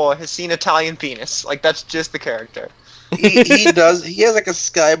 Boston Hole has seen Italian penis. Like, that's just the character. He does. He has like a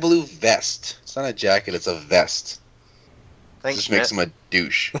sky blue vest. It's not a jacket. It's a vest. Thanks, Just makes Schmidt. him a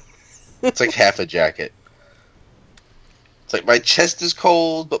douche. It's like half a jacket. It's like my chest is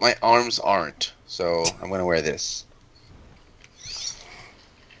cold, but my arms aren't. So I'm gonna wear this.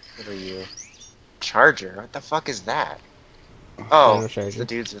 What are you? Charger? What the fuck is that? Dino Oh, it's Charger. the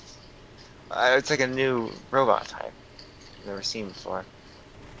dudes with... it's like a new robot type. I've never seen before.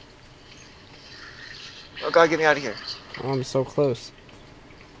 Oh god, get me out of here. Oh, I'm so close.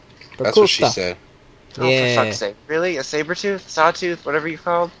 But That's cool what she stuff. said. Oh, Yeah. for fuck's sake. Really? A saber-tooth? Sawtooth? Whatever you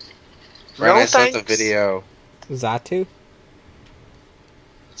called? Right, No I sent the thanks. video. Zatu?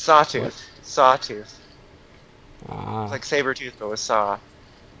 Sawtooth. Sawtooth. Ah. It's like saber-tooth, but with saw.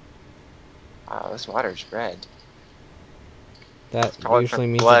 Wow, this water's red. That Probably usually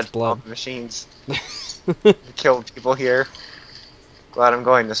from means blood. it's All blood. the machines. Killed people here. Glad I'm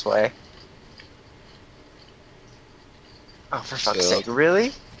going this way. Oh, for fuck's So- sake,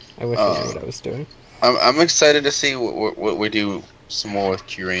 really? I wish I knew what I was doing. I'm excited to see what we do some more with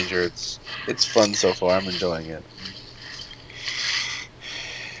Q Ranger. It's fun so far. I'm enjoying it.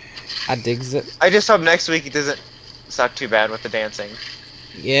 I digs it. I just hope next week it doesn't suck too bad with the dancing.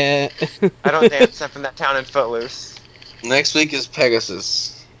 Yeah. I don't dance except in that town in Footloose. Next week is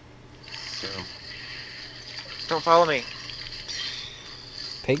Pegasus. So, Don't follow me.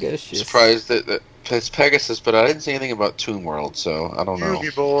 Pegasus. surprised that it's Pegasus, but I didn't see anything about Toon World, so I don't know.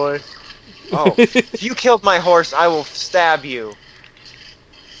 Yugi boy. Oh, if you killed my horse, I will stab you.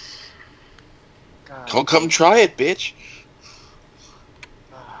 God. Don't come try it, bitch.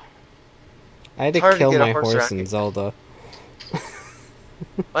 I had It's hard to to kill get a my horse horse around in here. Zelda.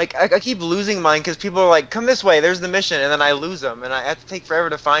 Like, I keep losing mine because people are like, come this way, there's the mission, and then I lose them, and I have to take forever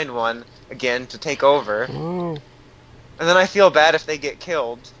to find one again to take over. Oh. And then I feel bad if they get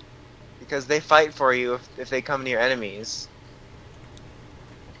killed, because they fight for you if they come near enemies.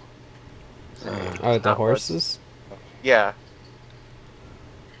 Oh, the Not horses? Yeah.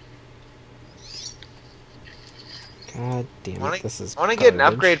 God damn it, this is I want to get an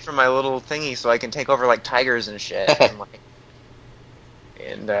garbage. upgrade for my little thingy so I can take over like tigers and shit and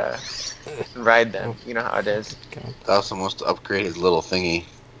ride them. You know how it is. God. Dawson wants to upgrade his little thingy.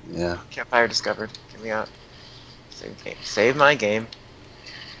 Yeah. Campfire discovered. Get me out. Save game. Save my game.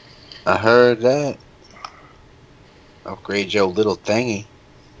 I heard that. Upgrade your little thingy.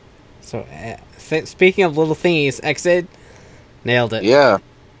 So, speaking of little thingies, Exit nailed it. Yeah.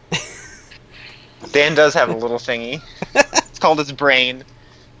 Dan does have a little thingy. It's called his brain.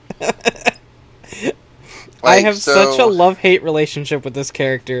 I have such a love-hate relationship with this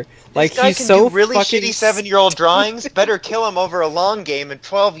character. Like, This guy he's can so do really fucking shitty 7-year-old drawings. Better kill him over a long game in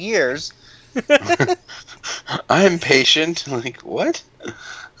 12 years. I'm patient. Like, what?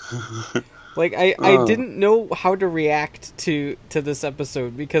 Like, I didn't know how to react to this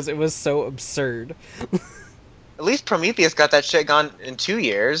episode because it was so absurd. At least Prometheus got that shit gone in 2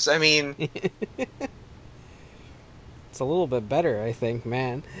 years. I mean, It's a little bit better, I think,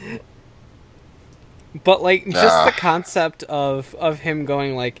 man. But, like, just the concept of him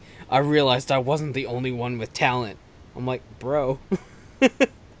going, like, I realized I wasn't the only one with talent. I'm like, bro.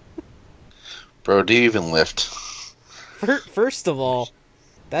 Bro, do you even lift? First of all,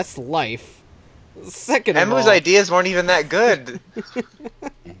 that's life. Second of Emu's all, ideas weren't even that good.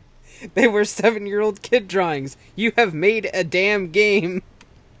 they were 7-year-old kid drawings. You have made a damn game.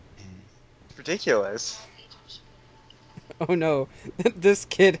 It's ridiculous. Oh no, this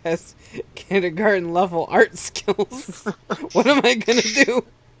kid has kindergarten level art skills. What am I gonna do?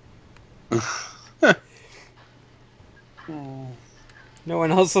 No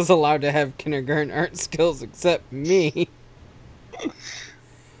one else is allowed to have kindergarten art skills except me.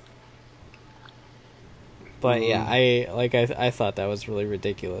 But yeah, I thought that was really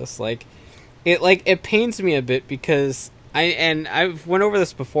ridiculous. It pains me a bit because I've went over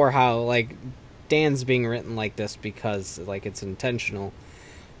this before how like Dan's being written like this because like it's intentional,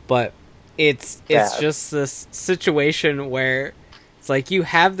 but it's just this situation where it's like you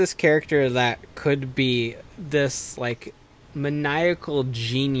have this character that could be this like maniacal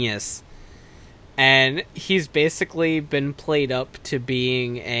genius, and he's basically been played up to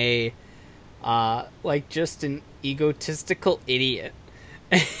being a like just an egotistical idiot.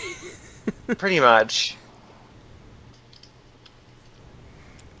 Pretty much.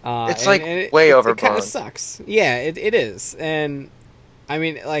 It's like way It kind overblown. of sucks. Yeah, it is. And I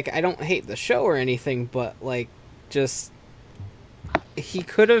mean, like, I don't hate the show or anything, but like, just he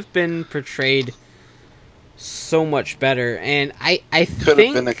could have been portrayed so much better. And I Could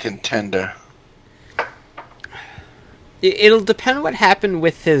think have been a contender. it'll depend what happened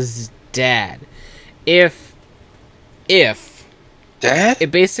with his dad. If Dad?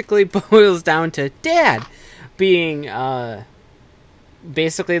 it basically boils down to Dad being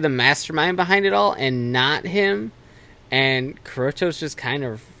basically the mastermind behind it all and not him, and Kuroto's just kind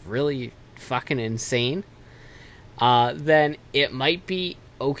of really fucking insane, then it might be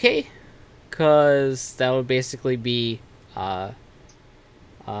okay, because that would basically be Papa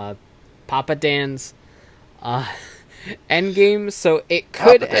Dan's endgame, so it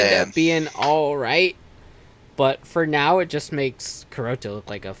could end up being alright, but for now it just makes Kuroto look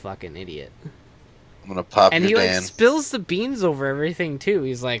like a fucking idiot. I'm gonna pop And your he Dan. like spills the beans over everything too.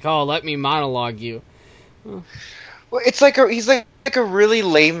 He's like, "Oh, let me monologue you." Well, it's like he's like a really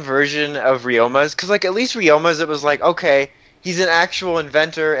lame version of Ryoma's, because like at least Ryoma's it was like, okay, he's an actual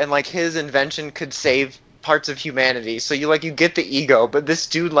inventor and like his invention could save parts of humanity. So you get the ego, but this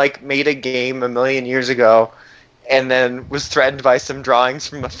dude like made a game a million years ago and then was threatened by some drawings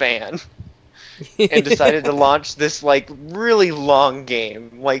from a fan and decided to launch this like really long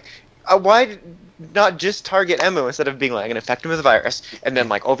game. Like why not just target Emu instead of being like, I'm gonna infect him with a virus, and then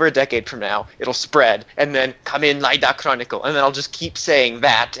like over a decade from now it'll spread, and then come in Laida Chronicle, and then I'll just keep saying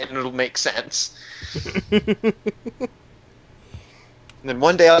that and it'll make sense. And then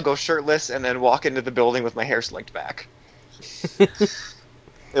one day I'll go shirtless and then walk into the building with my hair slicked back.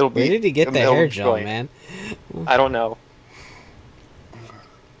 It'll be. Where did he get the hair gel, man? I don't know.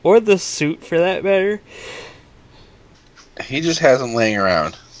 Or the suit, for that matter. He just has them laying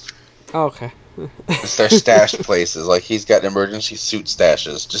around. Oh, okay. It's their stashed places. Like, he's got emergency suit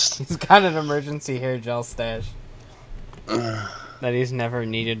stashes. Just He's got an emergency hair gel stash that he's never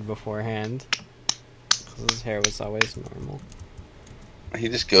needed beforehand, because his hair was always normal. he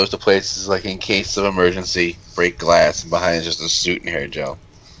just goes to places like in case of emergency, break glass, and behind is just a suit and hair gel.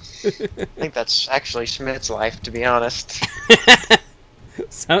 I think that's actually Schmidt's life, to be honest.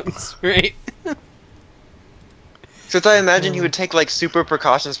 Sounds great. Since I imagine he would take like super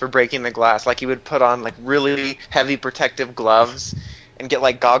precautions for breaking the glass, like he would put on like really heavy protective gloves and get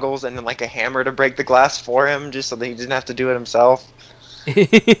like goggles and then like a hammer to break the glass for him, just so that he didn't have to do it himself.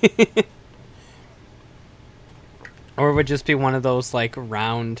 Or it would just be one of those like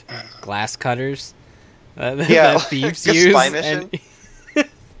round glass cutters that Yeah, thieves like a use. spy mission.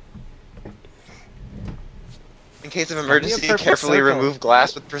 In case of emergency, perfect carefully circle. remove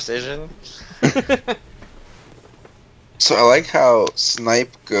glass with precision. So I like how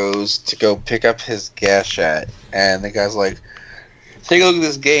Snipe goes to go pick up his Gashat, and the guy's like, "Take a look at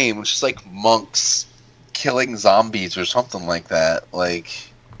this game, which is like monks killing zombies or something like that." Like,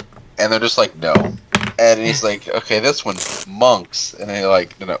 and they're just like, "No," and he's like, "Okay, this one's monks," and they're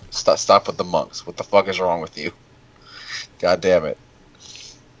like, "No, stop with the monks. What the fuck is wrong with you? God damn it!"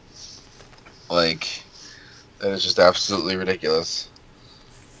 Like, that is just absolutely ridiculous.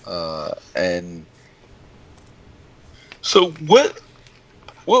 And so what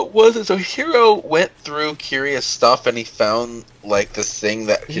was it? So Hero went through Curious stuff and he found like this thing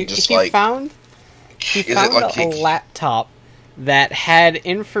that could just he like found is it like a laptop that had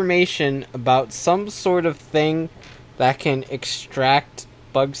information about some sort of thing that can extract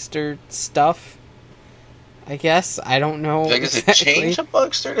Bugster stuff. I guess I don't know. like does exactly. it change a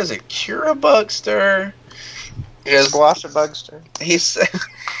Bugster? Does it cure a Bugster? Squash a Bugster. He said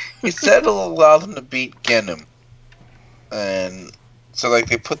it'll allow them to beat Genom, and so like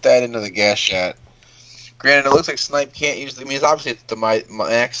they put that into the gas shot. Granted, it looks like Snipe can't use. I mean, it's obviously it's the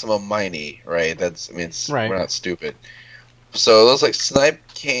maximum mighty, right? Right. We're not stupid. So it looks like Snipe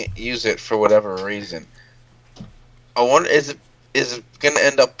can't use it for whatever reason. I wonder is it going to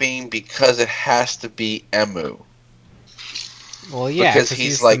end up being because it has to be Emu? Well, yeah, because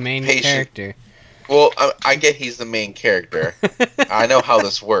he's like the main character. Well, I get he's the main character. I know how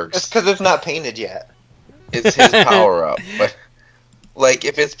this works. It's because it's not painted yet. It's his power up, but like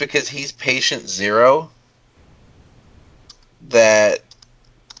if it's because he's patient 0, that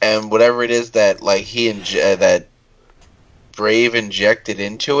and whatever it is that like that Brave injected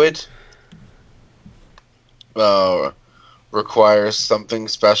into it requires something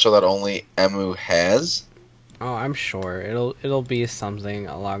special that only Emu has. Oh, I'm sure it'll be something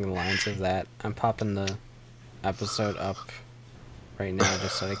along the lines of that. I'm popping the episode up right now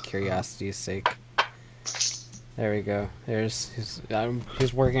just out of curiosity's sake. There we go.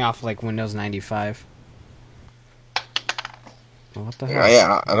 He's working off like Windows 95. Oh, what the hell?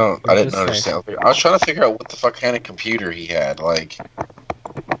 Yeah, I didn't understand. I was trying to figure out what the fuck kind of computer he had. Like a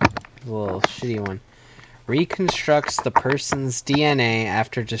little shitty one. Reconstructs the person's DNA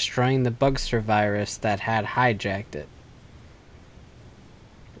after destroying the Bugster virus that had hijacked it.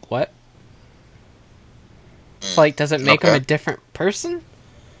 What? It's like, does it make him a different person?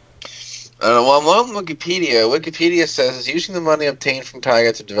 Well, I'm on Wikipedia. Wikipedia says it's using the money obtained from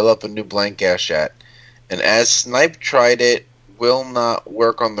Tiger to develop a new blank Gashat. And as Snipe tried it, will not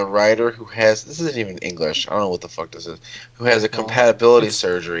work on the writer who has... This isn't even English. I don't know what the fuck this is. Who has a compatibility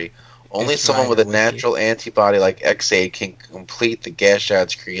surgery. Only someone with a natural antibody like Xaid can complete the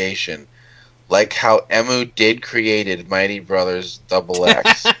Gashat's creation. Like how Emu did created Mighty Brothers Double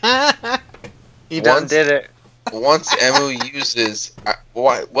X. He done did it. Once Emu uses,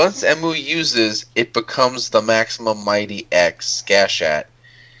 it becomes the maximum Mighty X Gashat,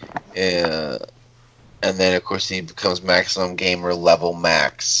 and then of course he becomes maximum gamer level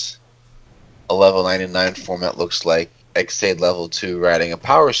max. A level 99 format looks like Xaid level 2 riding a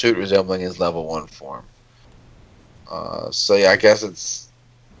power suit resembling his level 1 form. So yeah, I guess it's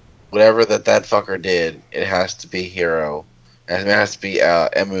whatever that fucker did. It has to be Hero, and it has to be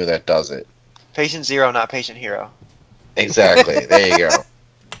Emu that does it. Patient 0, not Patient Hero. Exactly. There you go.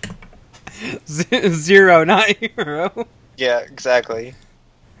 0, not Hero. Yeah, exactly.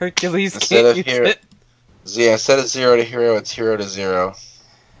 Hercules can't use it. Yeah, instead of 0 to Hero, it's Hero to 0.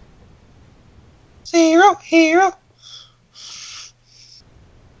 0, Hero.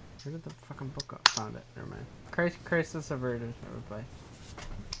 Where did the fucking book go? Found it. Never mind. Crisis averted. Everybody.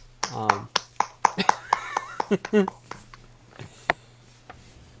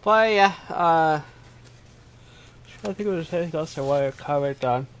 But yeah, I think it was anything else I wanted to comment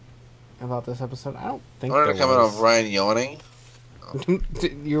on about this episode. I don't think I wanted to comment on Ryan yawning.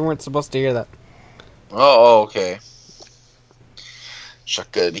 You weren't supposed to hear that. Oh, okay.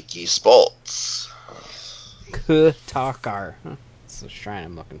 Shagged Sports. Kutakar. That's the shrine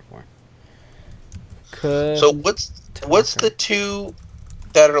I'm looking for. So what's the two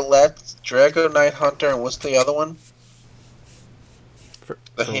that are left? Drago Knight Hunter, and what's the other one?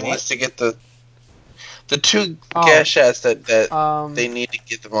 He needs to get the two Gashats that they need to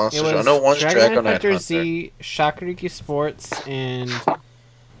get the monsters. I know one's Drago Knight Hunter. Z, Shakuriki Sports, and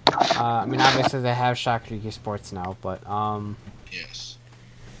I mean obviously they have Shakuriki Sports now, but yes.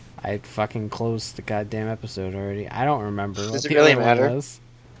 I fucking closed the goddamn episode already. I don't remember. Does it really matter? Was.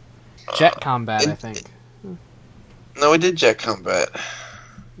 Jet Combat, I think. No, we did Jet Combat.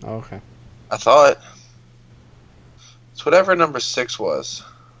 Oh, okay. I thought. It's whatever number 6 was.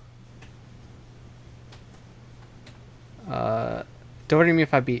 Don't worry me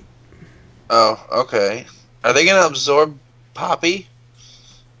if I beat. Oh, okay. Are they gonna absorb Poppy?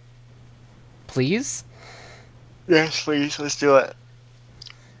 Please? Yes, please. Let's do it.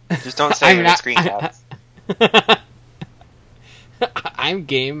 Just don't say I'm any not. screenshots. I'm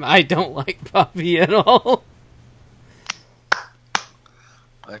game. I don't like Poppy at all.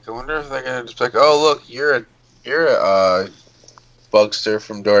 Like, I wonder if they're gonna just be like, oh look, you're a Bugster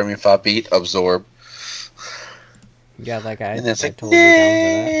from Doremi Beat, absorb. Yeah, like I And then it's like, totally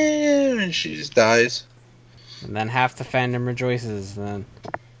down for that. and she just dies. And then half the fandom rejoices, and then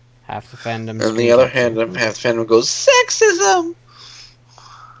half the fandom. On the other hand, half the fandom goes, sexism.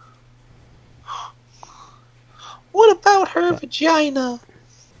 What about her vagina?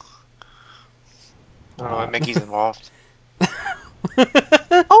 I don't know what Mickey's involved.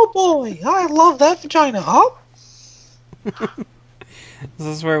 Oh boy, I love that vagina, huh? This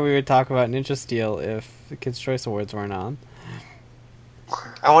is where we would talk about Ninja Steel if the Kids' Choice Awards weren't on.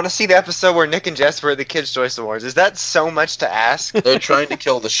 I want to see the episode where Nick and Jess were at the Kids' Choice Awards. Is that so much to ask? They're trying to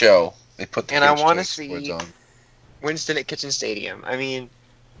kill the show. They put the And I Kids' wanna Choice see- Awards on. Winston at Kitchen Stadium. I mean,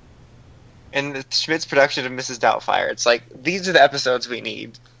 and the Schmidt's production of Mrs. Doubtfire. It's like, these are the episodes we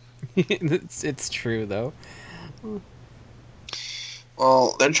need. It's true though.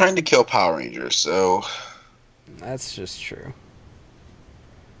 Well, they're trying to kill Power Rangers, so That's just true.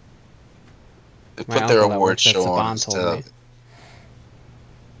 they My put their uncle that awards works at show on Saban instead told me. of.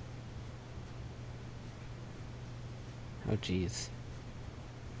 Oh jeez.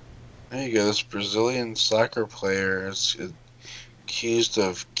 There you go. This Brazilian soccer player is accused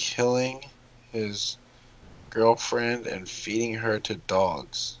of killing his girlfriend and feeding her to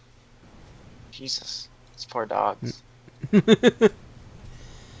dogs. Jesus. These poor dogs.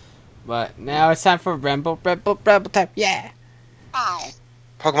 But now it's time for Ramble time. Yeah.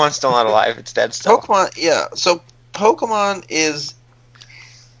 Pokemon's still not alive. It's dead still. Pokemon, yeah. So Pokemon is.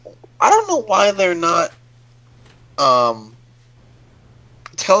 I don't know why they're not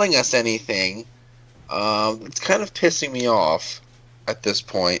telling us anything. It's kind of pissing me off at this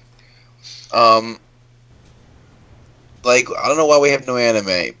point. Like, I don't know why we have no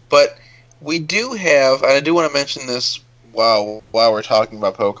anime, but we do have, and I do want to mention this while we're talking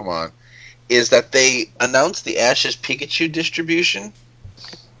about Pokemon, is that they announced the Ash's Pikachu distribution,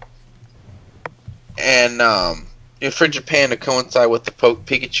 and for Japan to coincide with the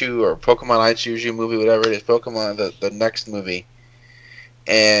Pikachu or Pokemon I Choose You movie, whatever it is, Pokemon, the next movie.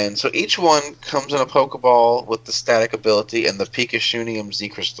 And so each one comes in a Pokeball with the static ability and the Pikachunium Z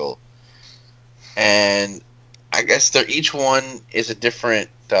Crystal. And I guess each one is a different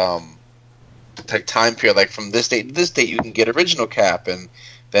like time period. Like from this date to this date, you can get original Cap, and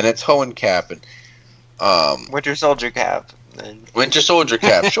then it's Hoenn Cap, and Winter Soldier Cap. And Winter Soldier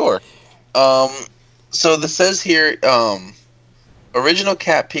Cap, sure. So this says here, original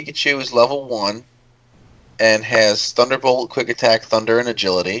Cap Pikachu is level 1 and has Thunderbolt, Quick Attack, Thunder, and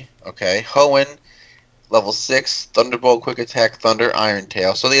Agility. Okay, Hoenn, level 6, Thunderbolt, Quick Attack, Thunder, Iron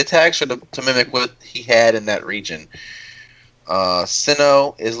Tail. So the attacks are to mimic what he had in that region.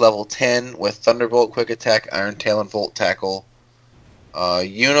 Sinnoh is level 10 with Thunderbolt, Quick Attack, Iron Tail, and Volt Tackle.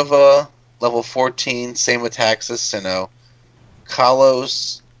 Unova, level 14, same attacks as Sinnoh.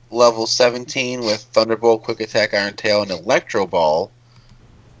 Kalos, level 17 with Thunderbolt, Quick Attack, Iron Tail, and Electro Ball.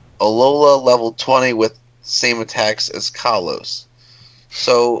 Alola, level 20 with same attacks as Kalos.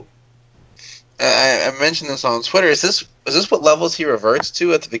 So, I mentioned this on Twitter. Is this what levels he reverts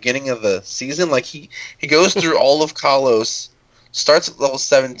to at the beginning of the season? Like, he goes through all of Kalos, starts at level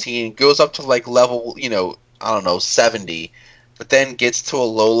 17, goes up to, like, level, 70, but then gets to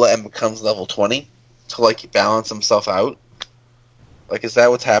Alola and becomes level 20 to, like, balance himself out? Like, is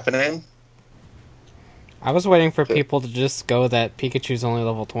that what's happening? I was waiting for people to just go that Pikachu's only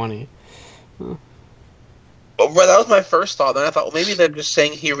level 20. Well, that was my first thought. Then I thought, well, maybe they're just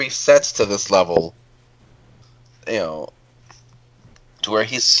saying he resets to this level, to where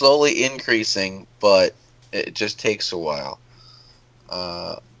he's slowly increasing, but it just takes a while.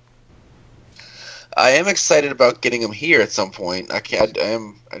 I am excited about getting him here at some point. I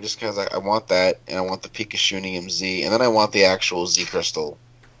just because I want that, and I want the Pikachunium Z, and then I want the actual Z Crystal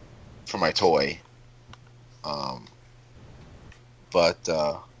for my toy. But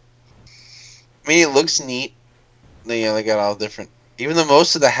I mean, it looks neat. They got all different. Even though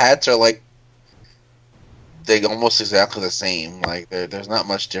most of the hats are like, they almost exactly the same. Like there's not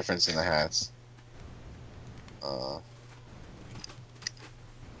much difference in the hats.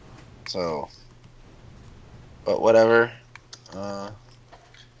 But whatever. I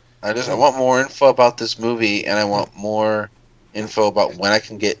want more info about this movie, and I want more info about when I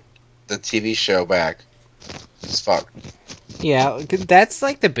can get the TV show back. It's fuck. Yeah, that's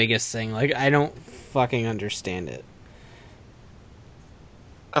like the biggest thing. Like, I don't fucking understand it.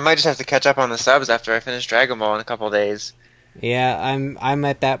 I might just have to catch up on the subs after I finish Dragon Ball in a couple days. Yeah, I'm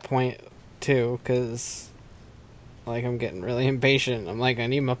at that point too, because like I'm getting really impatient. I'm like, I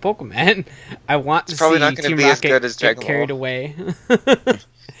need my Pokemon. I want It's to probably see not going to Team be as Rocket good as get Dragon carried Ball. away.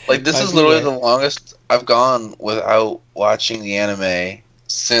 Like, this By is literally Meteor. the longest I've gone without watching the anime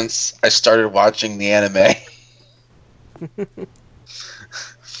since I started watching the anime.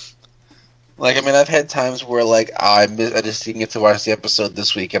 Like, I mean, I've had times where, like, I just didn't get to watch the episode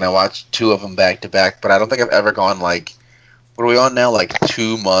this week, and I watched 2 of them back to back, but I don't think I've ever gone, like, what are we on now, like,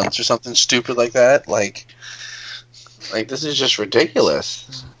 2 months or something stupid like that? Like, this is just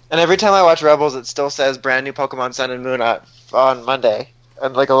ridiculous. And every time I watch Rebels, it still says brand new Pokemon Sun and Moon on Monday.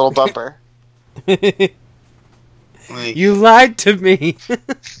 And like a little bumper. Like, You lied to me.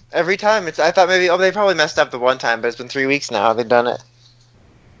 Every time. I thought maybe, they probably messed up the one time, but it's been 3 weeks now. They've done it.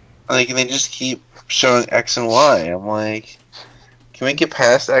 and they just keep showing X and Y. I'm like, can we get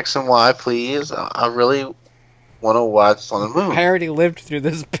past X and Y, please? I really want to watch Sun and Moon. I already lived through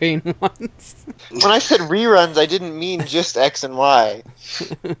this pain once. When I said reruns, I didn't mean just X and Y.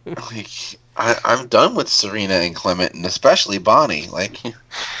 Like, I'm done with Serena and Clement, and especially Bonnie. Like, I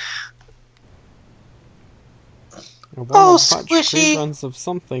wanna Oh, watch Squishy. reruns of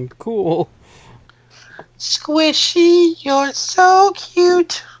something cool. Squishy, you're so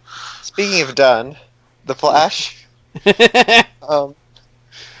cute. Speaking of done, The Flash. Okay, well,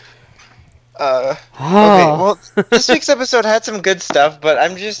 this week's episode had some good stuff, but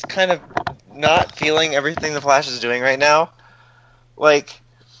I'm just kind of not feeling everything The Flash is doing right now. Like,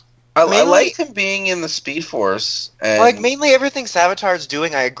 I mainly- liked him being in the Speed Force. And like mainly everything Savitar's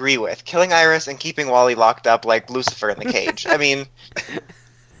doing, I agree with. Killing Iris and keeping Wally locked up like Lucifer in the cage. I mean,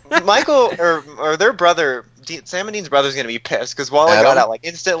 Michael or their brother, Sam and Dean's brother's gonna be pissed because Wally got Adam? out like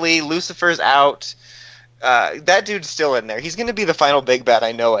instantly. Lucifer's out. That dude's still in there. He's gonna be the final big bad.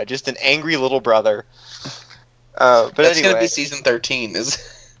 I know it. Just an angry little brother. But that's anyway, gonna be season 13.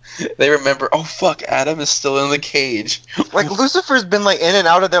 Is they remember? Oh fuck, Adam is still in the cage. like Lucifer's been like in and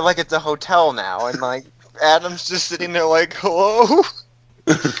out of there like it's a hotel now, and like Adam's just sitting there like, hello.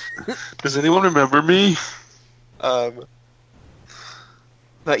 Does anyone remember me?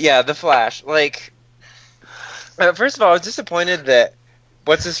 But yeah, the Flash. Like, first of all, I was disappointed that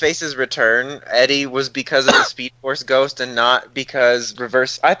what's his face's return, Eddie, was because of the Speed Force ghost and not because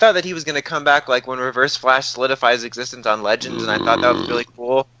Reverse. I thought that he was going to come back like when Reverse Flash solidifies existence on Legends, and I thought that was really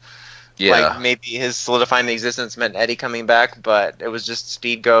cool. Yeah. Like maybe his solidifying the existence meant Eddie coming back, but it was just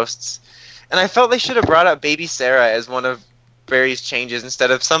Speed Ghosts. And I felt they should have brought up Baby Sarah as one of Barry's changes instead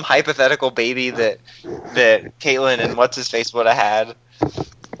of some hypothetical baby that Caitlyn and what's his face would have had.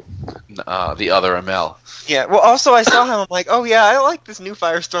 The other ML. Yeah, well, also I saw him, I'm like, oh yeah, I like this new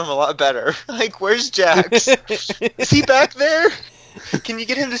Firestorm a lot better. Like, where's Jax? Is he back there? Can you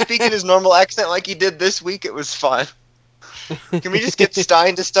get him to speak in his normal accent like he did this week? It was fun. Can we just get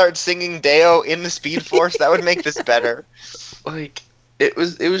Stein to start singing Deo in the Speed Force? That would make this better. Like, it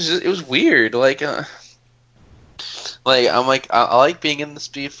was weird. Like, I'm like, I like being in the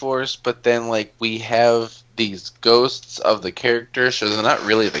Speed Force, but then like we have these ghosts of the characters, so they're not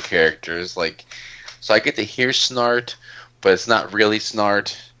really the characters. Like, so I get to hear Snart, but it's not really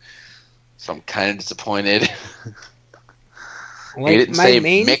Snart. So I'm kind of disappointed. Like, my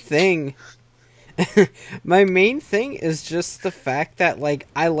main Mick. thing... my main thing is just the fact that, like,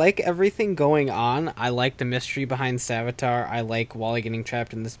 I like everything going on. I like the mystery behind Savitar. I like Wally getting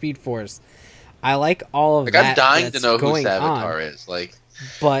trapped in the Speed Force. I like all of Like, that. I'm dying to that's know who going Savitar on, is. Like,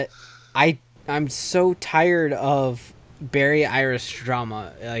 but I'm so tired of Barry Iris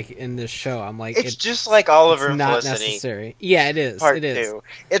drama, like, in this show. I'm like, It's just like Oliver it's and not Felicity. necessary. Yeah, it is. Part It is. 2.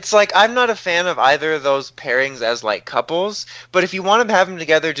 It's like, I'm not a fan of either of those pairings as, like, couples, but if you want to have them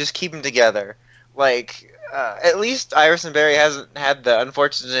together, just keep them together. Like, at least Iris and Barry hasn't had the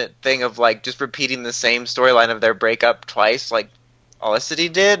unfortunate thing of, like, just repeating the same storyline of their breakup twice, like Felicity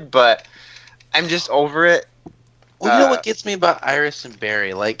did, but I'm just over it. well, you know what gets me about Iris and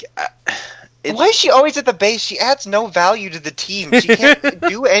Barry? Like, Why is she always at the base? She adds no value to the team. She can't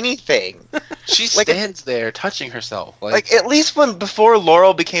do anything. she like, stands there touching herself. Like, at least before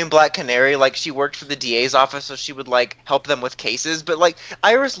Laurel became Black Canary, like, she worked for the DA's office, so she would, like, help them with cases. But, like,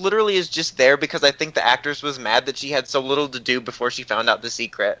 Iris literally is just there because I think the actress was mad that she had so little to do before she found out the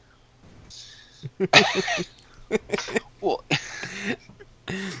secret. well,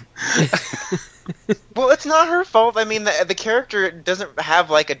 Well, it's not her fault. I mean, the character doesn't have,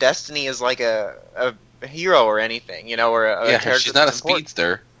 like, a destiny as, like, a hero or anything, you know, or a character she's not a that's important.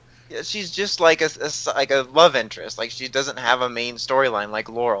 speedster. Yeah, she's just like a love interest. Like, she doesn't have a main storyline like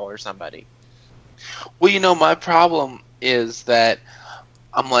Laurel or somebody. Well, my problem is that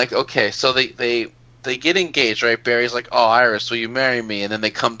I'm like, okay, so they get engaged, right? Barry's like, "Oh, Iris, will you marry me?" And then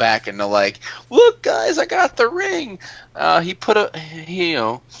they come back and they're like, "Look, guys, I got the ring." He put a he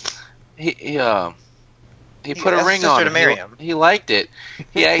put a asked ring his sister on to him. marry him. He liked it.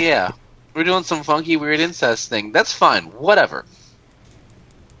 Yeah, yeah. We're doing some funky, weird incest thing. That's fine. Whatever.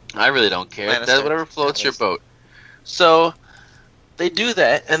 I really don't care. Lannister, That whatever floats at your least. boat. So they do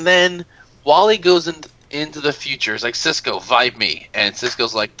that, and then Wally goes into the future. He's like, "Cisco, vibe me," and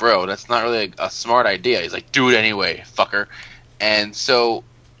Cisco's like, "Bro, that's not really a smart idea." He's like, "Do it anyway, fucker." And so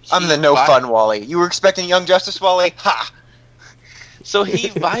I'm the no fun Wally. You were expecting Young Justice Wally? Ha! So he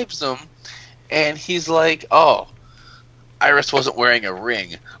vibes him, and he's like, "Oh, Iris wasn't wearing a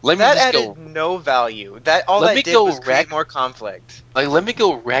ring. Let me That just added no value. That all Let that me did go was create wreck- more conflict. let me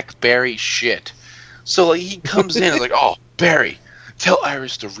go wreck Barry's shit." So like he comes in and is like, "Oh, Barry, tell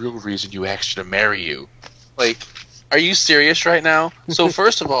Iris the real reason you asked her to marry you." Like, are you serious right now? So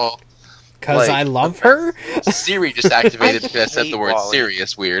first of all, Because like, I love her? Siri just activated I because I said hate the word Wally.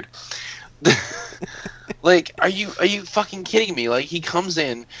 serious weird. Like, are you fucking kidding me? Like, he comes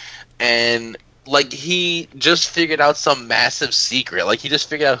in and like he just figured out some massive secret. Like, he just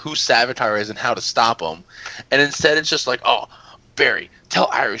figured out who Savitar is and how to stop him. And instead it's just like, "Oh, Barry, tell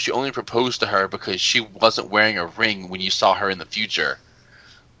Iris you only proposed to her because she wasn't wearing a ring when you saw her in the future."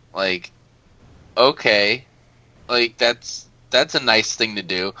 Like, okay. Like, that's a nice thing to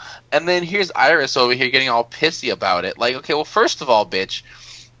do. And then here's Iris over here getting all pissy about it. Like, okay, well, first of all, bitch,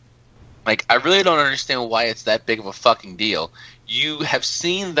 like, I really don't understand why it's that big of a fucking deal. You have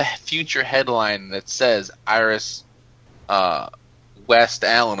seen the future headline that says Iris West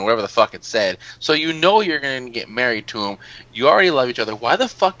Allen, or whatever the fuck it said. So you know you're going to get married to him. You already love each other. Why the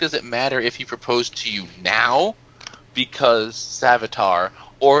fuck does it matter if he proposed to you now because Savitar,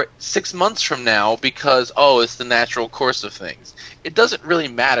 or 6 months from now because, oh, it's the natural course of things? It doesn't really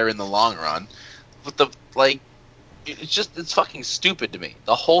matter in the long run. But it's fucking stupid to me.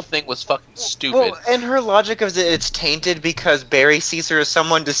 The whole thing was fucking stupid. Well, and her logic of it's tainted because Barry sees her as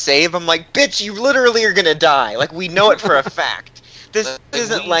someone to save. I'm like, bitch, you literally are gonna die. Like, we know it for a fact. This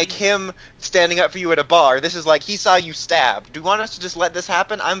isn't like him standing up for you at a bar. This is like he saw you stabbed. Do you want us to just let this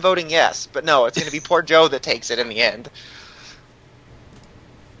happen? I'm voting yes. But no, it's gonna be poor Joe that takes it in the end.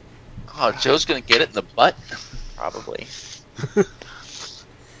 Oh, Joe's gonna get it in the butt? Probably.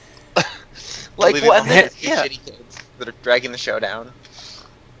 Like, Leaving what? all these Yeah. shitty kids that are dragging the show down.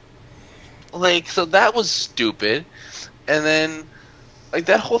 Like, so that was stupid. And then, like,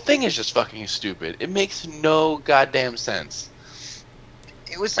 that whole thing is just fucking stupid. It makes no goddamn sense.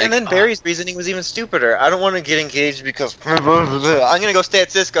 It was, Like, and then Barry's reasoning was even stupider. I don't want to get engaged because I'm gonna go stay at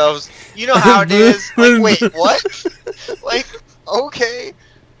Cisco's. You know how it is. Like, wait, what? Like, okay.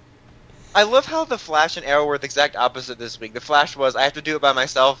 I love how the Flash and Arrow were the exact opposite this week. The Flash was, I have to do it by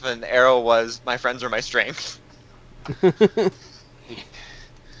myself, and Arrow was, my friends are my strength. I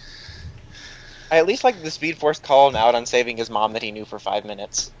at least like the Speed Force calling out on saving his mom that he knew for 5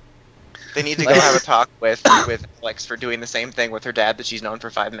 minutes. They need to go have a talk with Alex for doing the same thing with her dad that she's known for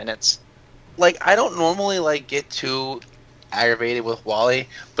 5 minutes. Like, I don't normally, like, get too aggravated with Wally,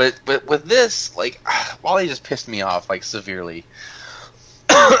 but with this, like, Wally just pissed me off, like, severely.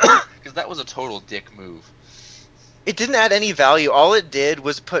 Because that was a total dick move. It didn't add any value. All it did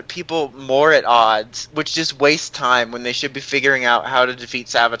was put people more at odds, which just wastes time when they should be figuring out how to defeat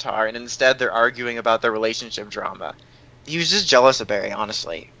Savitar, and instead they're arguing about their relationship drama. He was just jealous of Barry,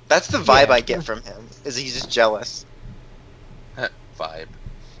 honestly. That's the vibe I get from him, is he's just jealous. Vibe.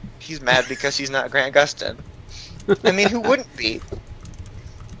 He's mad because he's not Grant Gustin. I mean, who wouldn't be?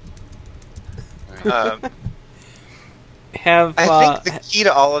 I think the key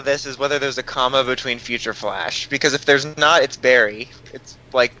to all of this is whether there's a comma between Future Flash, because if there's not, it's Barry. It's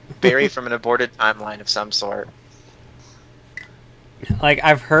like Barry from an aborted timeline of some sort. Like,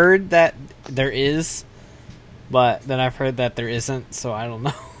 I've heard that there is, but then I've heard that there isn't, so I don't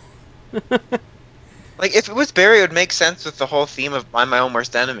know. Like, if it was Barry, it would make sense with the whole theme of I'm my own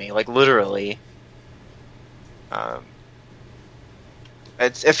worst enemy, like, literally. I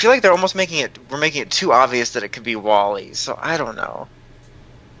feel like they're almost making it too obvious that it could be Wally, so I don't know.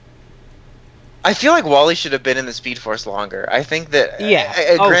 I feel like Wally should have been in the Speed Force longer. I think that,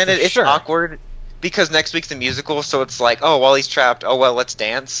 granted, it's sure. awkward, because next week's the musical, so it's like, oh, Wally's trapped, oh well, let's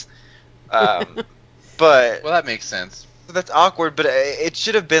dance. But Well, that makes sense. that's awkward, but it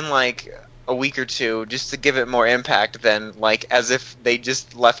should have been like a week or two just to give it more impact than like as if they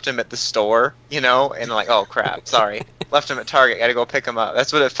just left him at the store, you know, and like, oh crap, sorry, left him at Target, gotta go pick him up.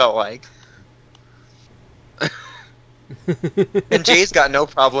 That's what it felt like. And Jay's got no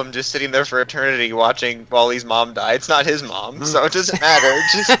problem just sitting there for eternity watching Wally's mom die. It's not his mom, so it doesn't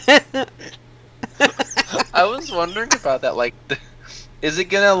matter. I was wondering about that. Like, is it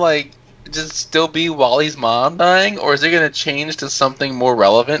gonna like just still be Wally's mom dying, or is it gonna change to something more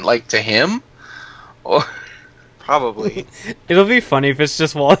relevant, like to him? Or Probably. It'll be funny if it's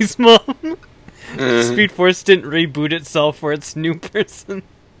just Wally's mom. Mhm. Speed Force didn't reboot itself for its new person.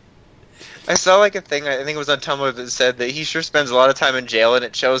 I saw like a thing, I think it was on Tumblr, that said that he sure spends a lot of time in jail, and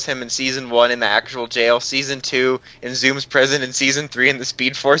it shows him in season 1 in the actual jail, season 2 in Zoom's prison, and season 3 in the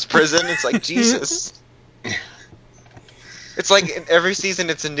Speed Force prison. It's like, Jesus. It's like in every season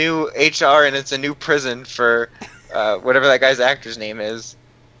it's a new HR and it's a new prison for whatever that guy's actor's name is.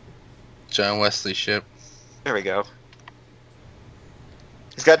 John Wesley Shipp. There we go.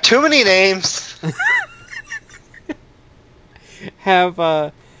 He's got too many names.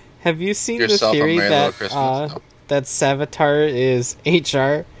 Have you seen Yourself the a theory Merry Little that Christmas? No. that Savitar is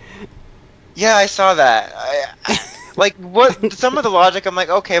HR? Yeah, I saw that. Like, what? Some of the logic, I'm like,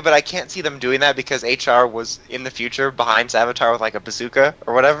 okay, but I can't see them doing that because HR was in the future behind Savitar with like a bazooka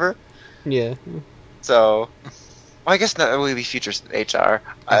or whatever. Yeah. So, well, I guess that would be future HR.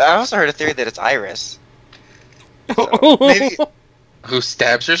 I also heard a theory that it's Iris. So, maybe. Who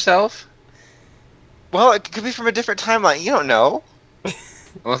stabs herself? Well, it could be from a different timeline. You don't know.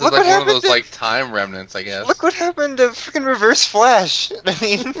 Well, it's Look like what one of happened those to- like time remnants, I guess. Look what happened to freaking Reverse Flash. I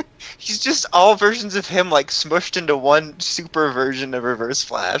mean, he's just all versions of him like smushed into one super version of Reverse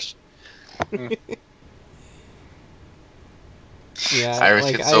Flash. Yeah. Iris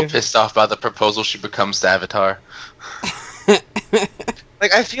like, gets so I've- pissed off by the proposal she becomes Savitar.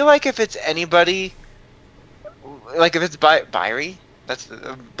 Like, I feel like if it's anybody, like if it's Barry, that's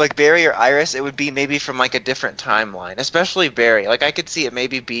like Barry or Iris, it would be maybe from like a different timeline. Especially Barry. Like, I could see it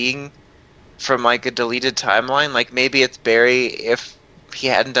maybe being from like a deleted timeline. Like maybe it's Barry if he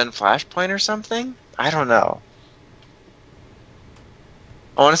hadn't done Flashpoint or something. I don't know.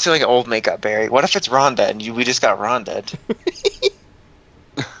 I want to see like an old makeup Barry. What if it's Rhonda and we just got Rhonda?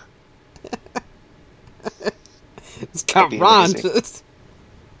 It's got be Ron. amazing.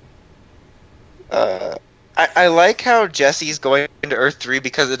 I like how Jessie's going to Earth 3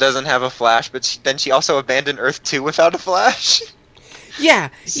 because it doesn't have a Flash, but then she also abandoned Earth 2 without a Flash. Yeah.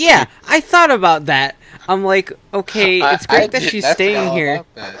 I thought about that. I'm like, okay, it's great that she's staying here.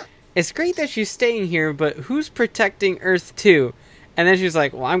 It's great that she's staying here, but who's protecting Earth 2? And then she's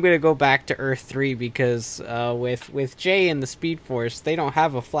like, well, I'm going to go back to Earth 3 because with Jay and the Speed Force, they don't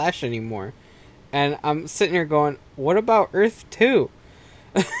have a Flash anymore. And I'm sitting here going, what about Earth 2?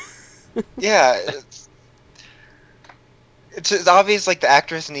 Yeah, it's obvious like the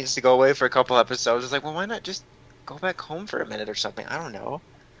actress needs to go away for a couple episodes. It's like, well, why not just go back home for a minute or something? I don't know.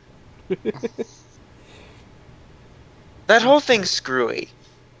 That whole thing's screwy.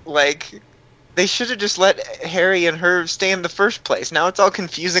 Like, they should have just let Harry and her stay in the first place. Now it's all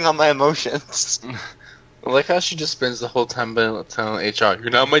confusing on my emotions. I like how she just spends the whole time telling HR, "You're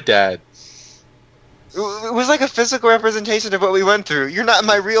not my dad." It was like a physical representation of what we went through. You're not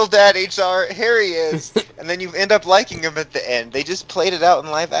my real dad, HR. Harry is. And then you end up liking him at the end. They just played it out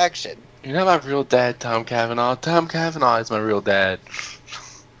in live action. You're not my real dad, Tom Cavanaugh. Tom Cavanaugh is my real dad.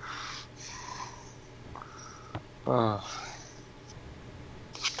 Oh.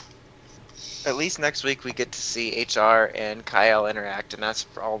 At least next week we get to see HR and Kyle interact, and that's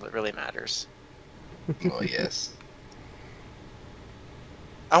all that really matters. Oh, yes.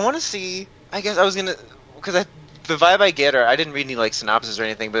 I want to see. I guess I was gonna, because the vibe I get, or I didn't read any like synopsis or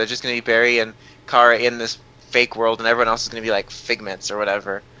anything, but it's just gonna be Barry and Kara in this fake world, and everyone else is gonna be like figments or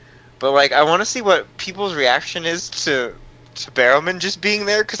whatever. But like, I want to see what people's reaction is to Barrowman just being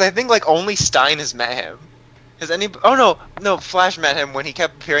there, because I think like only Stein has met him. Has any? Oh no, Flash met him when he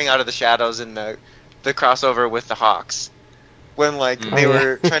kept appearing out of the shadows in the crossover with the Hawks. When like they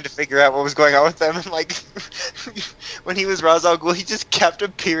were trying to figure out what was going on with them, and like when he was Ra's al Ghul, he just kept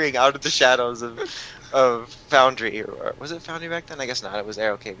appearing out of the shadows of Foundry, or was it Foundry back then? I guess not. It was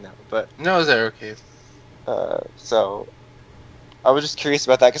Arrow Cave now, but No, it was Arrow Cave. so I was just curious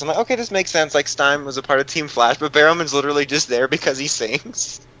about that because I'm like, okay, this makes sense. Like Stein was a part of Team Flash, but Barrowman's literally just there because he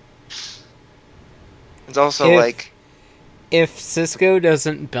sings. It's also like, if Cisco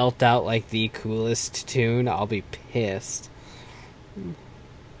doesn't belt out like the coolest tune, I'll be pissed.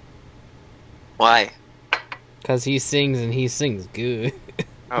 why? Because he sings and he sings good.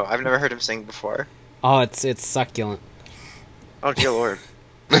 Oh, I've never heard him sing before. Oh, it's succulent. Oh dear lord.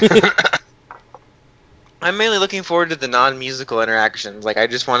 I'm mainly looking forward to the non-musical interactions. Like, I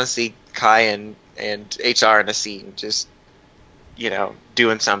just want to see Kai and HR in a scene, just,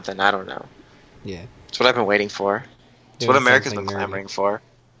 doing something. I don't know. Yeah. That's what I've been waiting for. It's what America's something been nerdy. clamoring for.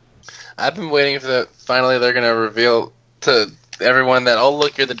 I've been waiting for that. Finally, they're gonna reveal to everyone that, oh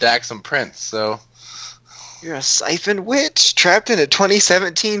look, you're the Daxam Prince. So You're a siphon witch trapped in a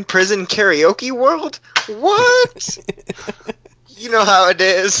 2017 prison karaoke world? What? You know how it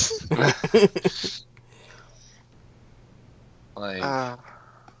is. like,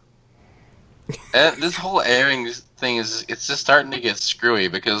 and this whole airing thing it's just starting to get screwy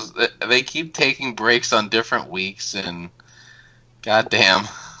because they keep taking breaks on different weeks and goddamn.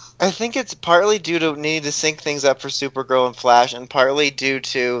 I think it's partly due to needing to sync things up for Supergirl and Flash, and partly due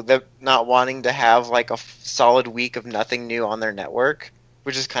to them not wanting to have like a solid week of nothing new on their network,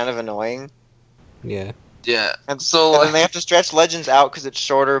 which is kind of annoying. Yeah. Yeah. And So and then they have to stretch Legends out because it's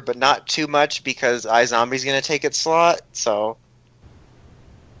shorter, but not too much because iZombie's going to take its slot. So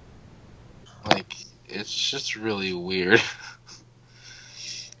like it's just really weird.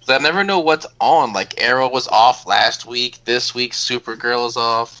 'Cause I never know what's on. Like Arrow was off last week. This week Supergirl is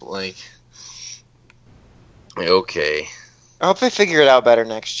off. Like okay. I hope they figure it out better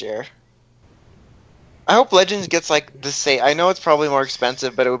next year. I hope Legends gets like the same. I know it's probably more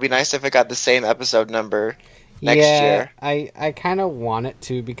expensive, but it would be nice if it got the same episode number next year. I kind of want it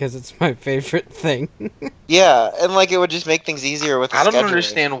to because it's my favorite thing. Yeah, and like it would just make things easier with the I don't scheduling.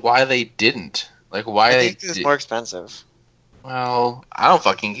 understand why they didn't. Like why I they think it's more expensive. Well, I don't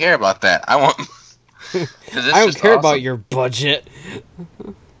fucking care about that. I want. I don't care about your budget.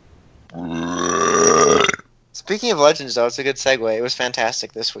 Speaking of Legends, though, it's a good segue. It was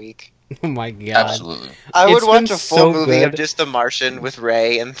fantastic this week. Oh my god. Absolutely. I would It's watch been a full so movie of good. just The Martian with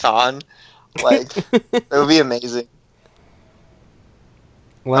Ray and Thawne. Like, it would be amazing.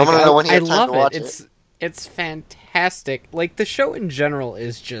 Like, I wanna know when he I had time love to watch it. It's fantastic. Like the show in general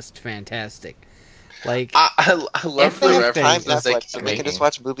is just fantastic. Like I love If they the have time references they Netflix, keep so they can just making.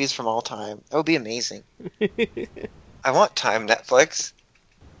 watch movies from all time. That would be amazing. I want time Netflix.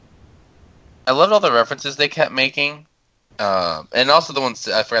 I loved all the references they kept making, and also the ones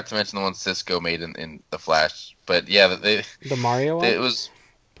I forgot to mention the one Cisco made in the Flash. But yeah, the Mario one.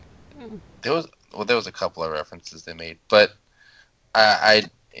 there was a couple of references they made, but I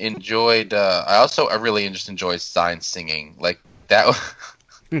enjoyed. I really just enjoyed Sign singing like that.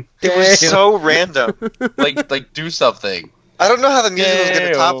 It was so random. like do something. I don't know how the music was going to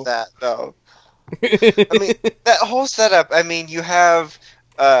Damn. top that, though. I mean, that whole setup, I mean, you have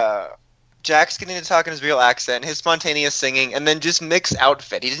Jax getting to talk in his real accent, his spontaneous singing, and then just mixed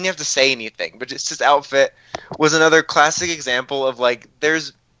outfit. He didn't have to say anything, but just his outfit was another classic example of, like,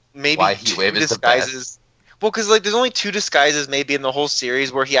 there's maybe Why two Heatwave is the disguises. Well, because, like, there's only two disguises maybe in the whole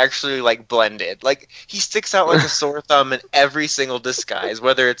series where he actually, like, blended. Like, he sticks out like a sore thumb in every single disguise,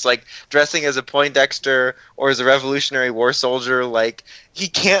 whether it's, like, dressing as a Poindexter or as a Revolutionary War soldier. Like, he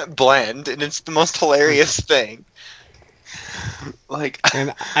can't blend, and it's the most hilarious thing. Like,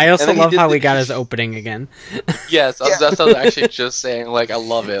 And I also And then he love did how the- we got his opening again. yes, Yeah. that's what I was actually just saying. Like, I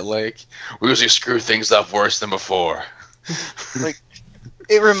love it. Like, we usually screw things up worse than before.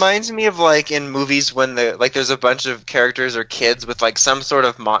 It reminds me of, like, in movies when there's a bunch of characters or kids with, like, some sort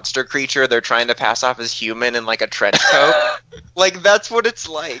of monster creature they're trying to pass off as human in, like, a trench coat. Like, that's what it's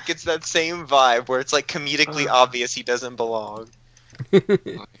like. It's that same vibe where it's, like, comedically obvious he doesn't belong.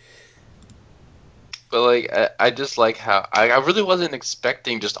 But like, I just like how I really wasn't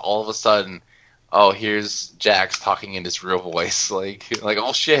expecting just all of a sudden, oh, here's Jax talking in his real voice. Like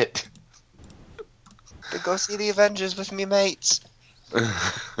oh shit. To go see the Avengers with me mates.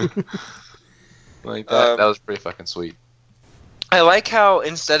 Like that was pretty fucking sweet. I like how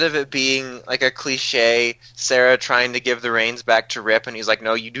instead of it being like a cliche, Sarah trying to give the reins back to Rip, and he's like,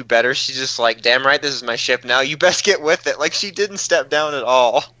 "No, you do better." She's just like, "Damn right, this is my ship now. You best get with it." Like she didn't step down at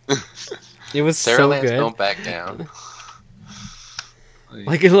all. It was Sarah so Lance good. don't back down.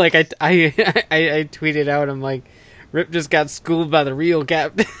 Like I tweeted out, I'm like, Rip just got schooled by the real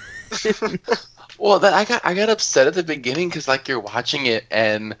captain. Well, I got upset at the beginning because like you're watching it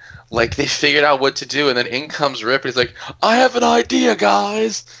and like they figured out what to do, and then in comes Rip, and he's like, "I have an idea,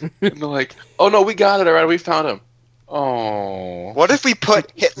 guys," and they're like, "Oh no, we got it alright. We found him." Oh. What if we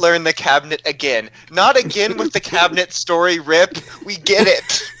put Hitler in the cabinet again? Not again with the cabinet story, Rip. We get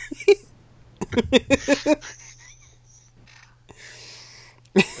it.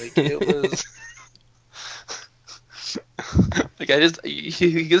 Like it was. Like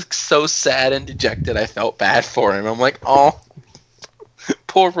he gets so sad and dejected. I felt bad for him. I'm like, oh,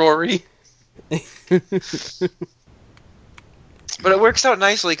 poor Rory. But it works out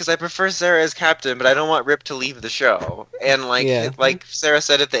nicely because I prefer Sarah as captain, but I don't want Rip to leave the show. And like Sarah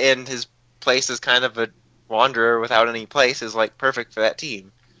said at the end, his place is kind of a wanderer without any place is like perfect for that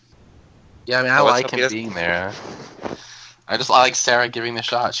team. Yeah, I mean, I Oh, let's like hope he him doesn't- being there. I like Sarah giving the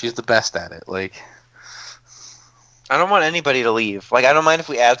shot. She's the best at it. Like, I don't want anybody to leave. Like, I don't mind if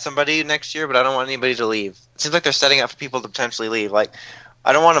we add somebody next year, but I don't want anybody to leave. It seems like they're setting up for people to potentially leave. Like,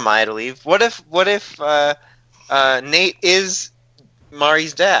 I don't want Amaya to leave. What if Nate is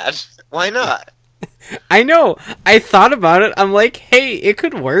Mari's dad? Why not? I know. I thought about it. I'm like, hey, it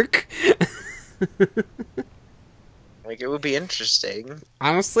could work. Like, it would be interesting.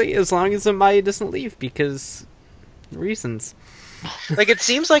 Honestly, as long as Amaya doesn't leave, because reasons. Like, it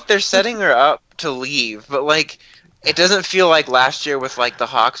seems like they're setting her up to leave, but like, it doesn't feel like last year with like the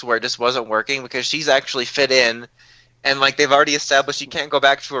Hawks where it just wasn't working because she's actually fit in, and like they've already established she can't go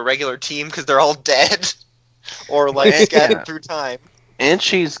back to a regular team because they're all dead or like scattered through time. and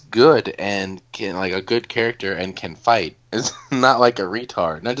she's good and can like a good character and can fight. It's not like a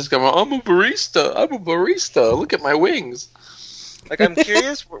retard. Not just going, I'm a barista. I'm a barista. Look at my wings. Like, I'm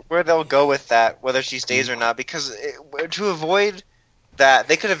curious where they'll go with that, whether she stays or not, because to avoid that,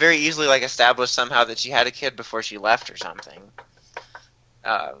 they could have very easily like established somehow that she had a kid before she left or something.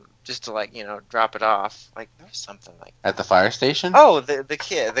 Just to like, you know, drop it off. Like, there was something like At the fire station? Oh, the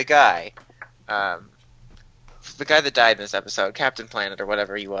kid, the guy. The guy that died in this episode, Captain Planet or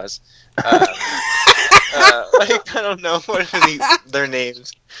whatever he was. Like, I don't know what are their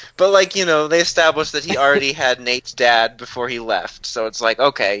names. But, like, you know, they established that he already had Nate's dad before he left. So it's like,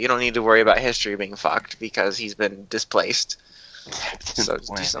 okay, you don't need to worry about history being fucked because he's been displaced. So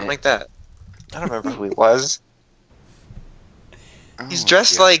just do something like that. I don't remember who he was. He's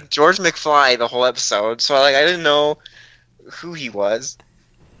dressed like George McFly the whole episode, so like I didn't know who he was.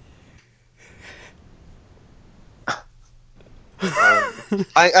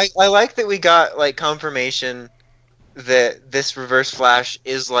 I like that we got like confirmation that this Reverse Flash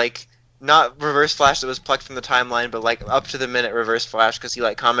is like not Reverse Flash that was plucked from the timeline, but like up to the minute Reverse Flash because he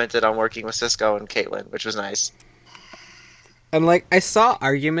like commented on working with Cisco and Caitlin, which was nice. And like I saw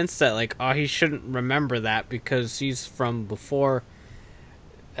arguments that like, oh, he shouldn't remember that because he's from before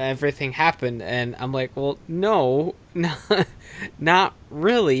everything happened, and I'm like, well, no, not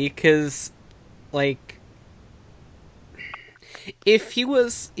really, because like if he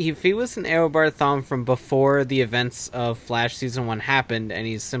was an Eobard Thawne from before the events of Flash Season 1 happened, and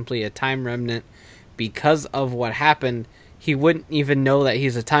he's simply a time remnant because of what happened, he wouldn't even know that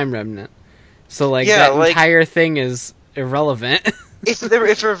he's a time remnant. So like that entire thing is irrelevant.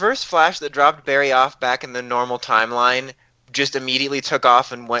 if Reverse Flash that dropped Barry off back in the normal timeline just immediately took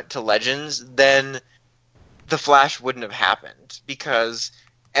off and went to Legends, then the Flash wouldn't have happened because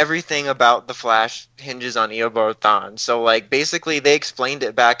everything about the Flash hinges on Eobard Thawne. So like basically they explained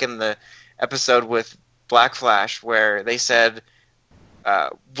it back in the episode with Black Flash where they said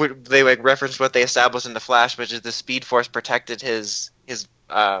they like referenced what they established in the Flash, which is the Speed Force protected his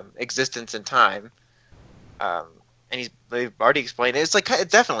existence in time. And they've already explained it. It's like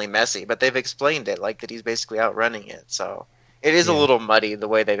it's definitely messy, but they've explained it like that he's basically outrunning it. So it is a little muddy the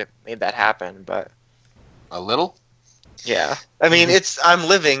way they made that happen, but a little. Yeah, I mean I'm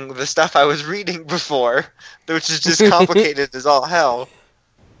living the stuff I was reading before, which is just complicated as all hell.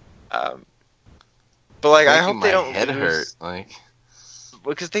 But like I hope they don't lose,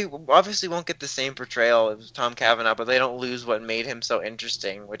 because they obviously won't get the same portrayal as Tom Cavanaugh, but they don't lose what made him so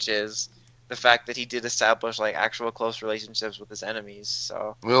interesting, which is the fact that he did establish like actual close relationships with his enemies.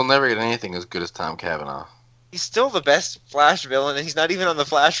 So we'll never get anything as good as Tom Cavanaugh. He's still the best Flash villain, and he's not even on the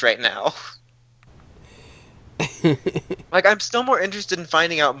Flash right now. Like, I'm still more interested in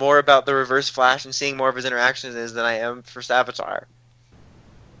finding out more about the Reverse Flash and seeing more of his interactions than I am for Savitar.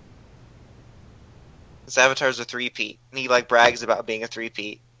 Savitar's a three-peat, and he like brags about being a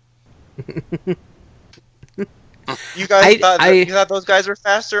three-peat. You guys you thought those guys were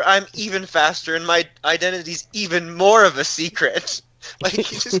faster? I'm even faster, and my identity's even more of a secret. Like,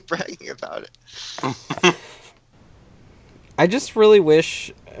 he's just bragging about it. I just really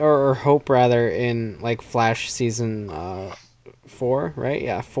wish, or hope rather, in like Flash season 4, right?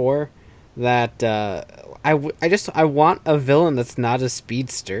 Yeah, 4. That I want a villain that's not a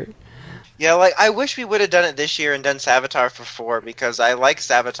speedster. Yeah, like I wish we would have done it this year and done Savitar for 4 because I like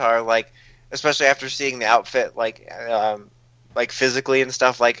Savitar, like especially after seeing the outfit, like physically and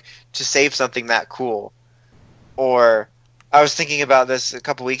stuff, like to save something that cool. Or I was thinking about this a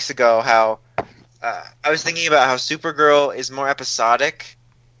couple weeks ago, how Supergirl is more episodic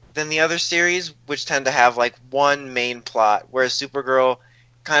than the other series, which tend to have like one main plot, whereas Supergirl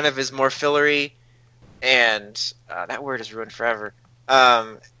kind of is more fillery, and that word is ruined forever.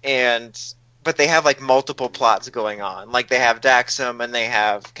 But they have like multiple plots going on. Like they have Daxam and they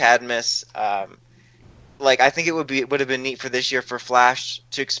have Cadmus. like, I think it would have been neat for this year for Flash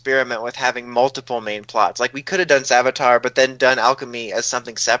to experiment with having multiple main plots. Like, we could have done Savitar, but then done Alchemy as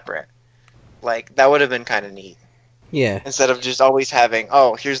something separate. Like, that would have been kind of neat. Yeah. Instead of just always having,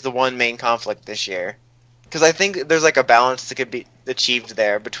 oh, here's the one main conflict this year. Because I think there's, like, a balance that could be achieved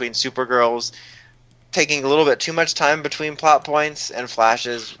there between Supergirl's taking a little bit too much time between plot points and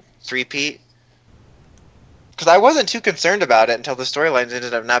Flash's three-peat. Because I wasn't too concerned about it until the storylines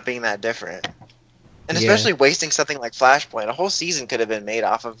ended up not being that different. And especially wasting something like Flashpoint. A whole season could have been made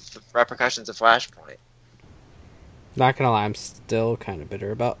off of the repercussions of Flashpoint. Not gonna lie, I'm still kind of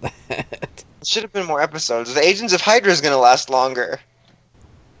bitter about that. It should have been more episodes. The Agents of Hydra is going to last longer.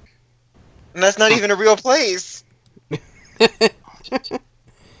 And that's not even a real place.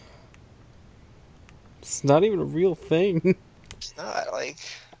 It's not even a real thing. It's not, like...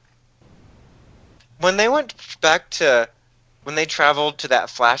 When they went back to... When they traveled to that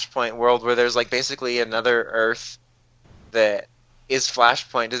Flashpoint world where there's, like, basically another Earth that is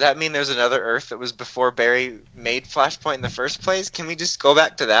Flashpoint, does that mean there's another Earth that was before Barry made Flashpoint in the first place? Can we just go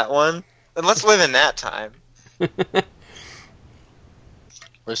back to that one? Then let's live in that time.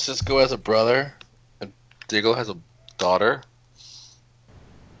 Where Cisco has a brother and Diggle has a daughter.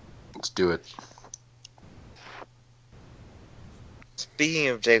 Let's do it. Speaking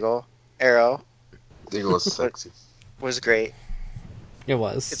of Diggle, Arrow Diggle is sexy. was great. It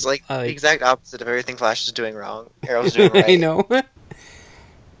was. It's like the exact opposite of everything Flash is doing wrong. Arrow's doing right. I know.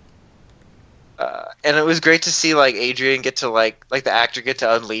 And it was great to see like Adrian get to like the actor get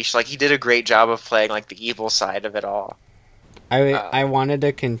to unleash. Like he did a great job of playing like the evil side of it all. I wanted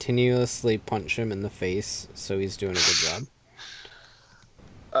to continuously punch him in the face, so he's doing a good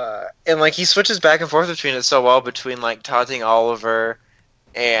job. And like he switches back and forth between it so well between like taunting Oliver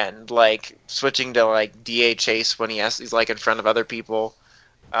and like switching to like DA Chase when he's like in front of other people.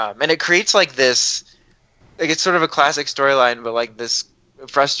 And it creates like this, like it's sort of a classic storyline, but like this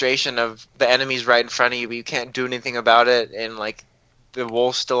frustration of the enemy's right in front of you, but you can't do anything about it, and like the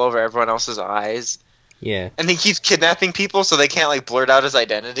wolf's still over everyone else's eyes. Yeah. And he keeps kidnapping people so they can't like blurt out his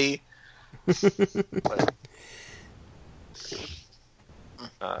identity.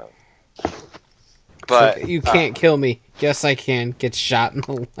 But like, you can't kill me. Yes, I can. Get shot in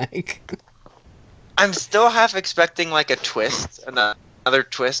the leg. I'm still half expecting like a twist, another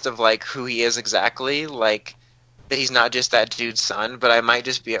twist of like who he is exactly, like that he's not just that dude's son. But I might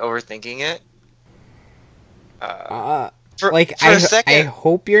just be overthinking it. I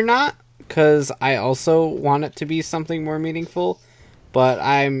hope you're not, because I also want it to be something more meaningful. But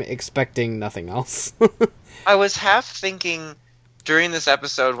I'm expecting nothing else. I was half thinking during this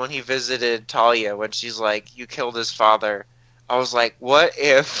episode when he visited Talia, when she's like, "You killed his father," I was like, what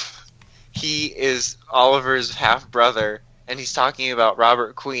if he is Oliver's half-brother and he's talking about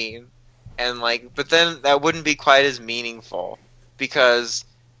Robert Queen? And like, but then that wouldn't be quite as meaningful, because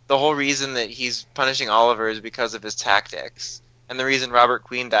the whole reason that he's punishing Oliver is because of his tactics. And the reason Robert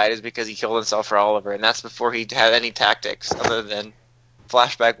Queen died is because he killed himself for Oliver, and that's before he had any tactics other than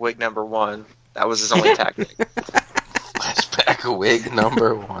flashback wig number 1. That was his only tactic. Flashback wig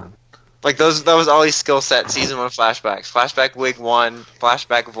number 1. Like that was all his skill set. Season 1 flashbacks. Flashback wig 1.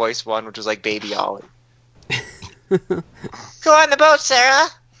 Flashback voice 1, which was like Baby Ollie. Go on the boat, Sarah.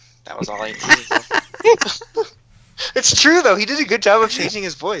 That was all he needed. It's true though. He did a good job of changing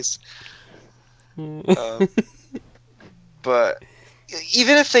his voice. But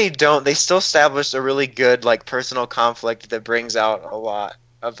even if they don't, they still established a really good like personal conflict that brings out a lot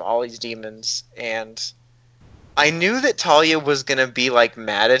of Ollie's demons. And I knew that Talia was gonna be like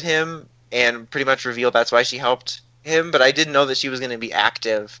mad at him and pretty much reveal that's why she helped him, but I didn't know that she was gonna be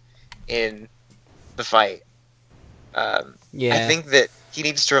active in the fight. Yeah. I think that he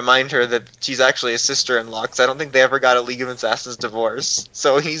needs to remind her that she's actually a sister-in-law, because I don't think they ever got a League of Assassins divorce.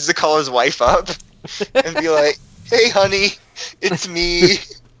 So he needs to call his wife up and be like, "Hey, honey, it's me.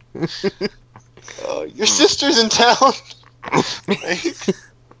 Your sister's in town."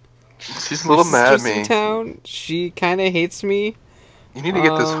 She's a little mad at me. In town. She kind of hates me. You need to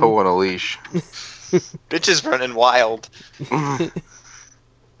get this hoe on a leash. Bitch is running wild.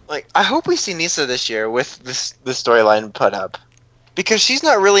 Like, I hope we see Nisa this year with this storyline put up, because she's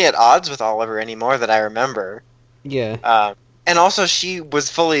not really at odds with Oliver anymore that I remember. Yeah. And also she was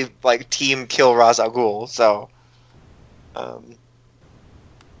fully like team kill Ra's al Ghul, so I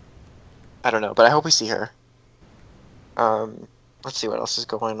don't know, but I hope we see her. Let's see what else is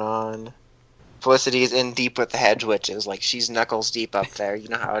going on. Felicity's in deep with the hedge witches, like she's knuckles deep up there, you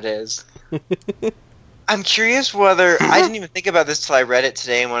know how it is. I'm curious whether, I didn't even think about this till I read it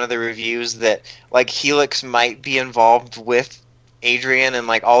today in one of the reviews, that like Helix might be involved with Adrian and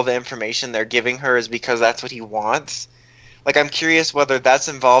like all the information they're giving her is because that's what he wants. Like, I'm curious whether that's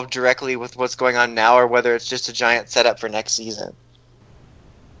involved directly with what's going on now, or whether it's just a giant setup for next season.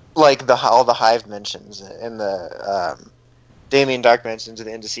 Like all the Hive mentions and the Damien Dark mentions at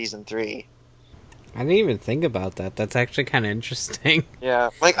the end of season 3. I didn't even think about that. That's actually kind of interesting. Yeah,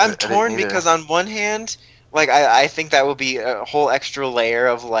 like I'm torn because on one hand, like I think that will be a whole extra layer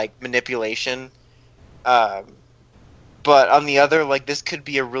of like manipulation, but on the other, like this could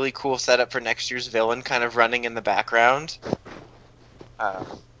be a really cool setup for next year's villain, kind of running in the background.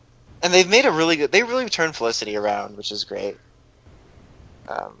 And they've made a really good. They really turned Felicity around, which is great.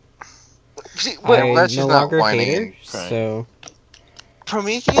 I no longer hate her, so.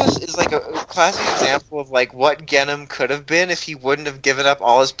 Prometheus is like a classic example of like what Genom could have been if he wouldn't have given up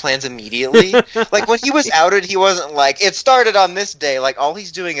all his plans immediately. Like when he was outed, he wasn't like, it started on this day. Like all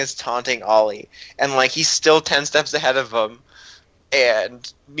he's doing is taunting Ollie, and like he's still 10 steps ahead of him.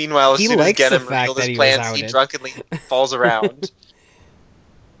 And meanwhile, as soon as Genom revealed his plans, he drunkenly falls around.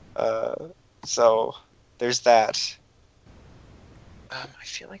 So there's that. I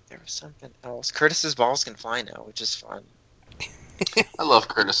feel like there was something else. Curtis's balls can fly now, which is fun. I love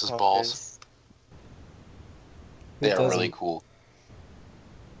Curtis's balls. They are really cool.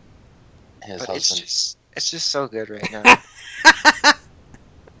 His husband. It's just so good right now.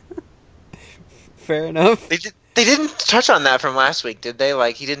 Fair enough. They didn't touch on that from last week, did they?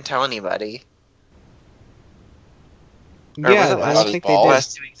 Like he didn't tell anybody. Yeah, I don't think they did.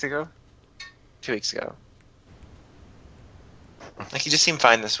 Last 2 weeks ago. 2 weeks ago. Like he just seemed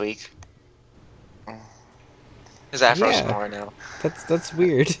fine this week. His afro's more now. That's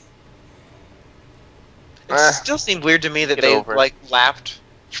weird. It still seemed weird to me that they like lapped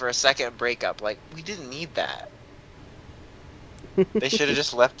for a second breakup. Like we didn't need that. They should have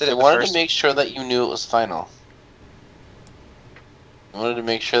just left it. They wanted to make sure that you knew it was final. They wanted to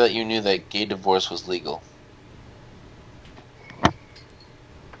make sure that you knew that gay divorce was legal. I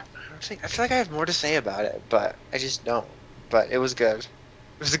feel like I have more to say about it, but I just don't. But it was good.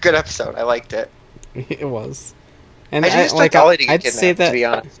 It was a good episode. I liked it. It was. And I just like Ollie to get kidnapped, to be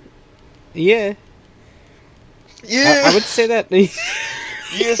honest. Yeah. Yeah. I would say that.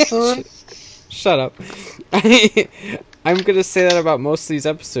 Yeah, son. Shut up. I'm gonna say that about most of these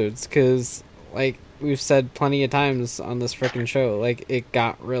episodes because, like we've said plenty of times on this frickin' show, like it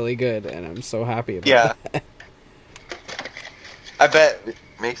got really good, and I'm so happy about that. I bet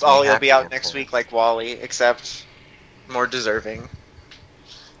Ollie will be out next week like Wally, except more deserving.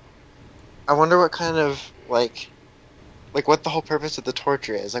 I wonder what kind of like what the whole purpose of the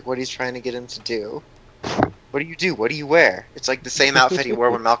torture is. Like what he's trying to get him to do. What do you do? What do you wear? It's like the same outfit he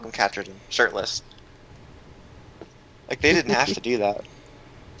wore when Malcolm captured him, shirtless. Like they didn't have to do that.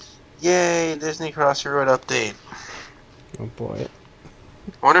 Yay, Disney Crossy Road update. Oh boy.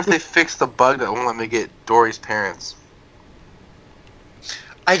 I wonder if they fixed the bug that won't let me get Dory's parents.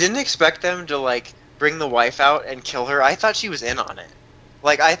 I didn't expect them to like bring the wife out and kill her. I thought she was in on it.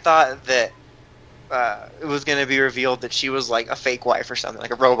 Like I thought that it was going to be revealed that she was like a fake wife or something,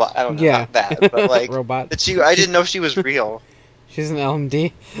 like a robot. I don't know about that, but like robot. That I didn't know she was real. She's an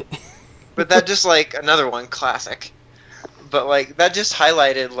LMD. But that just like another one, classic. But like that just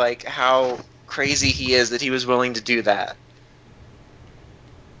highlighted like how crazy he is that he was willing to do that.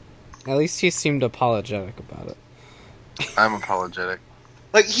 At least he seemed apologetic about it. I'm apologetic.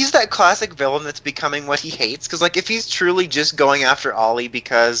 Like he's that classic villain that's becoming what he hates. Because like if he's truly just going after Ollie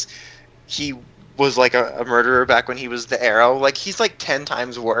because he was like a murderer back when he was the Arrow, like he's like 10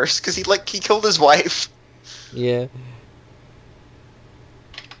 times worse because he killed his wife. Yeah.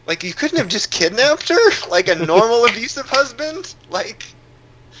 Like you couldn't have just kidnapped her like a normal abusive husband. Like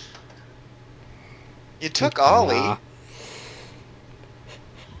you took Ollie.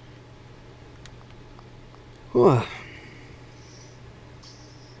 Nah.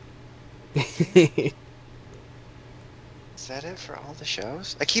 Is that it for all the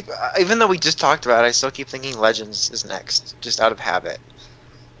shows? I keep, even though we just talked about it, I still keep thinking Legends is next, just out of habit.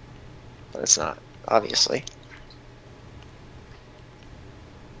 But it's not, obviously.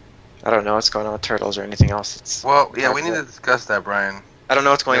 I don't know what's going on with Turtles or anything else. Well, yeah, we need to discuss that, Brian. I don't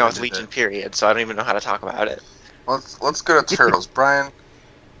know what's going on with Legion, period, so I don't even know how to talk about it. Let's go to Turtles. Brian,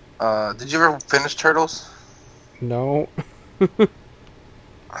 did you ever finish Turtles? No.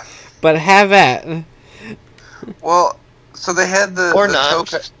 But have at. Well, so they had the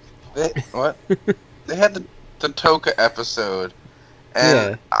not. What? They had the Toka episode,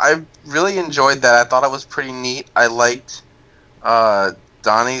 and I really enjoyed that. I thought it was pretty neat. I liked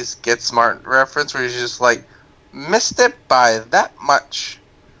Donnie's Get Smart reference, where he's just like, missed it by that much.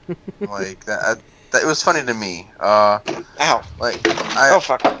 Like that. it was funny to me. Ow. Oh,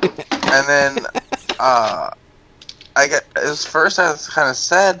 fuck. And then it was first I was kind of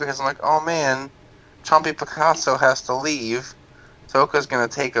sad because I'm like, oh man, Chompy Picasso has to leave. Toka's gonna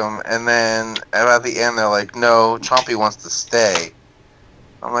take him, and then at the end they're like, no, Chompy wants to stay.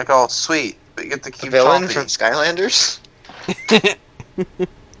 I'm like, oh sweet, we get to keep The villain Chompy. from Skylanders?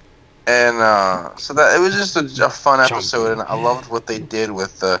 And so that it was just a fun episode, and I loved what they did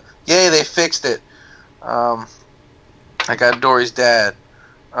with yay, they fixed it. I got Dory's dad,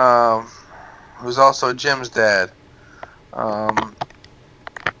 who's also Jim's dad.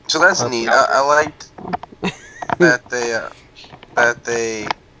 So that's neat. I liked that they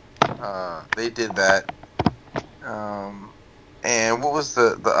did that. And what was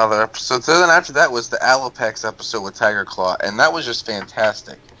the other episode? So then after that was the Alopex episode with Tiger Claw, and that was just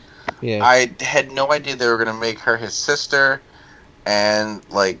fantastic. Yeah. I had no idea they were going to make her his sister, and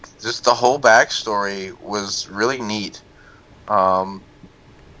like just the whole backstory was really neat. And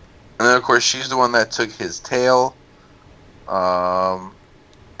then of course she's the one that took his tail, and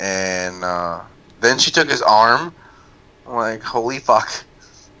then she took his arm. I'm like, holy fuck,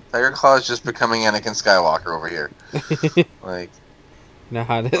 Tiger Claw is just becoming Anakin Skywalker over here. Like, know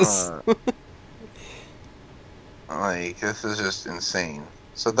how it is. Like, this is just insane.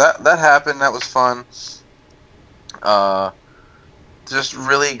 So that happened. That was fun. Just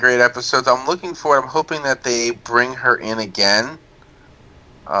really great episodes. I'm looking for it. I'm hoping that they bring her in again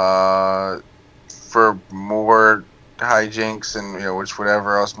for more hijinks and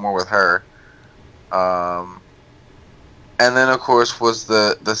whatever else more with her. And then of course was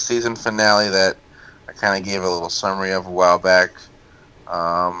the season finale that I kind of gave a little summary of a while back.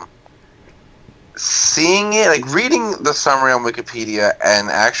 Seeing it, like reading the summary on Wikipedia and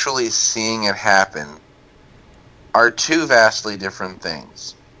actually seeing it happen are two vastly different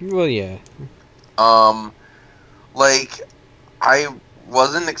things. Well, yeah. Like, I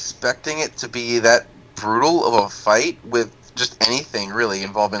wasn't expecting it to be that brutal of a fight with just anything really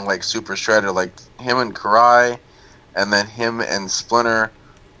involving like Super Shredder, like him and Karai, and then him and Splinter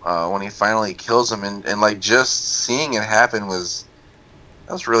when he finally kills him, and like just seeing it happen was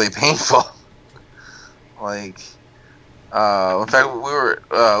really painful. Like, in fact, we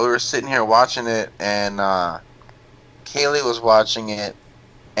were sitting here watching it, and Kaylee was watching it,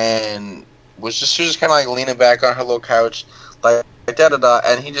 and she was just kind of like leaning back on her little couch, like da da da,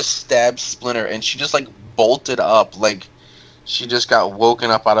 and he just stabbed Splinter, and she just like bolted up, like she just got woken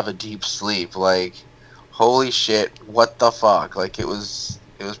up out of a deep sleep. Like, holy shit, what the fuck? Like, it was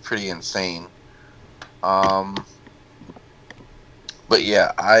pretty insane. But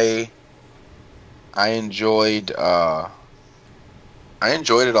yeah, I enjoyed it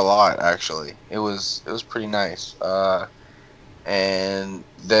a lot, actually. It was pretty nice. And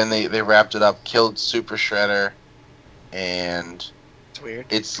then they wrapped it up, killed Super Shredder, and It's weird.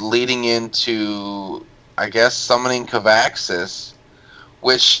 it's leading into, I guess, summoning Cavaxis,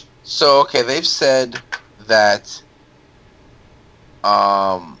 which, so okay, they've said that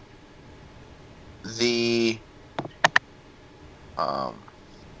the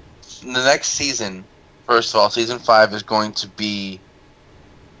next season, first of all, season 5 is going to be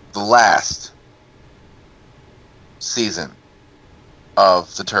the last season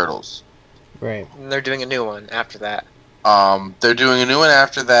of the Turtles. Right. And they're doing a new one after that. They're doing a new one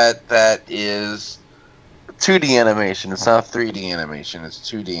after that that is 2D animation. It's not 3D animation, it's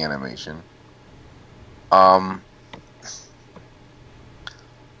 2D animation.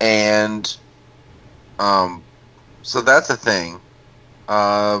 So that's a thing.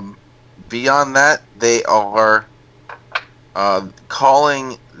 Beyond that, they are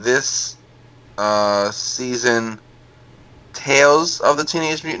calling this season Tales of the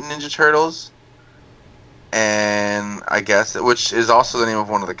Teenage Mutant Ninja Turtles, and I guess, which is also the name of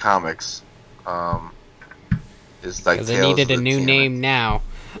one of the comics. Is like Because they needed a new name now.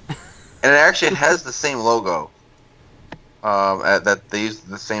 And it actually has the same logo. That they use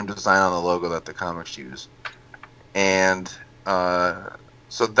the same design on the logo that the comics use, and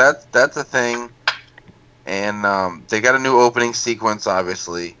so that's a thing. And they got a new opening sequence,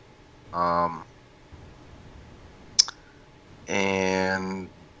 obviously, and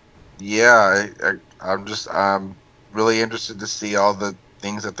yeah, I'm really interested to see all the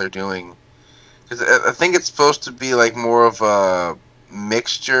things that they're doing, because I think it's supposed to be like more of a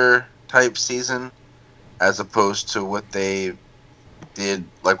mixture type season, as opposed to what they did,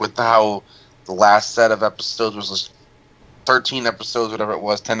 like with how the last set of episodes was just 13 episodes, whatever it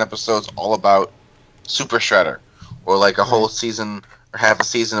was, 10 episodes, all about Super Shredder, or like a whole season or half a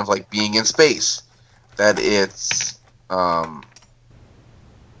season of like being in space. That it's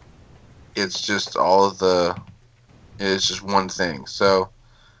it's just it's just one thing. So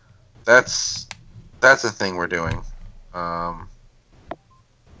that's a thing we're doing.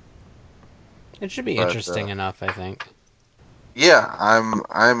 It should be But interesting enough, I think. yeah,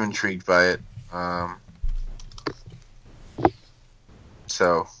 I'm intrigued by it.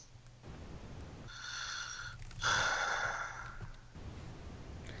 So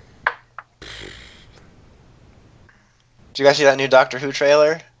Did you guys see that new Doctor Who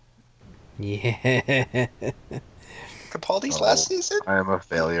trailer? Yeah. Capaldi's last season? I am a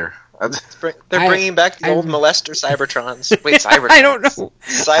failure. They're bringing back the old I'm- molester Cybertrons. Wait, Cybertrons. I don't know.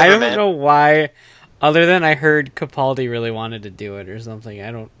 I don't Cybermen. know why. Other than I heard Capaldi really wanted to do it or something.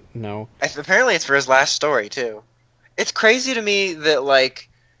 I don't know. Apparently it's for his last story, too. It's crazy to me that, like,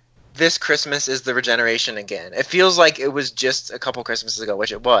 this Christmas is the regeneration again. It feels like it was just a couple Christmases ago,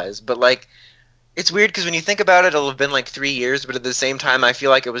 which it was. But, like, it's weird because when you think about it, it'll have been, like, 3 years. But at the same time, I feel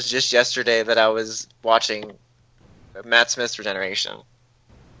like it was just yesterday that I was watching Matt Smith's regeneration.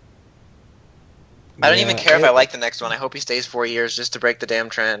 I don't even care if I like the next one. I hope he stays 4 years just to break the damn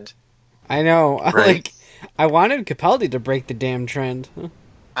trend. I know. Right. Like, I wanted Capaldi to break the damn trend.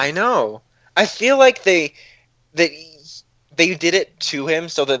 I know. I feel like they did it to him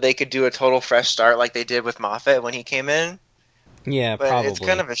so that they could do a total fresh start like they did with Moffat when he came in. Yeah, But probably. it's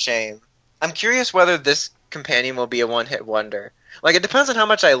kind of a shame. I'm curious whether this companion will be a one-hit wonder. Like, it depends on how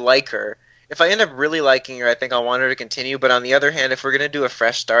much I like her. If I end up really liking her, I think I'll want her to continue. But on the other hand, if we're going to do a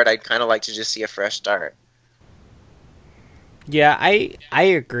fresh start, I'd kind of like to just see a fresh start. Yeah, I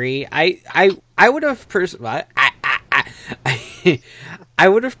agree. I would have I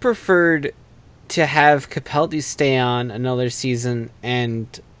would have preferred to have Capaldi stay on another season, and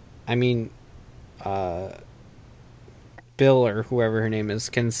I mean, Bill or whoever her name is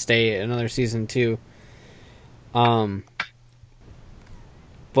can stay another season too.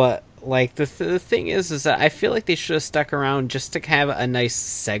 But like the thing is that I feel like they should have stuck around just to have a nice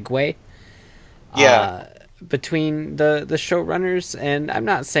segue. Yeah. Between the showrunners, and I'm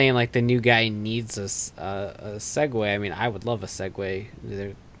not saying like the new guy needs a segue. I mean, I would love a segue.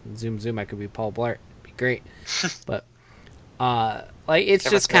 Either zoom, I could be Paul Blart, it'd be great. But like it's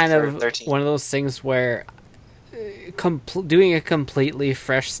Kevin just Smith kind for of 13. one of those things where doing a completely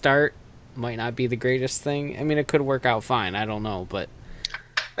fresh start might not be the greatest thing. I mean, it could work out fine. I don't know, but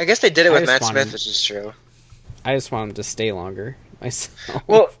I guess they did it I with just Matt wanted- Smith, which is true. I just want him to stay longer myself.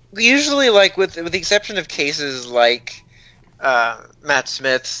 Well, usually, like, with the exception of cases like Matt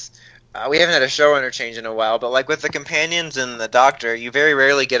Smith's, we haven't had a showrunner change in a while, but, like, with the companions and the Doctor, you very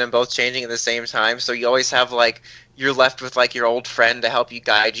rarely get them both changing at the same time, so you always have, like, you're left with, like, your old friend to help you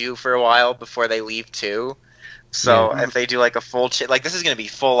guide you for a while before they leave, too. So if they do, like, a full like, this is going to be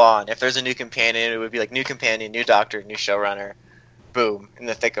full on. If there's a new companion, it would be, like, new companion, new Doctor, new showrunner, boom, in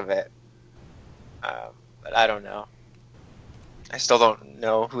the thick of it. But I don't know. I still don't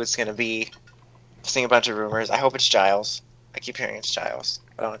know who it's going to be. I'm seeing a bunch of rumors. I hope it's Giles. I keep hearing it's Giles.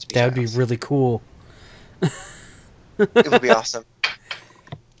 I don't want it to be That would be Giles. really cool. It would be awesome.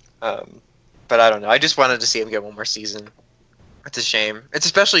 But I don't know. I just wanted to see him get one more season. It's a shame. It's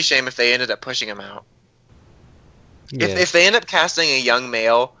especially a shame if they ended up pushing him out. Yeah. If they end up casting a young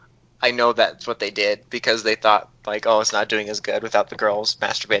male, I know that's what they did because they thought, like, oh, it's not doing as good without the girls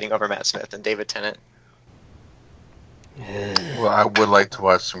masturbating over Matt Smith and David Tennant. well, I would like to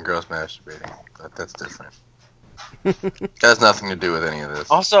watch some girls masturbating, but that's different. That has nothing to do with any of this.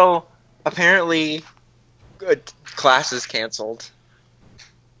 Also, apparently, Class is canceled.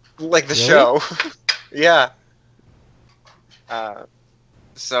 Like the Really? show. Yeah.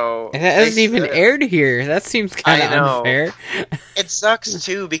 So And that hasn't even aired here. That seems kind of I know. unfair. It sucks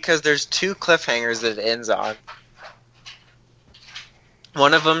too because there's two cliffhangers that it ends on.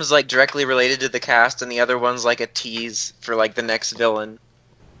 One of them's like directly related to the cast, and the other one's like a tease for like the next villain.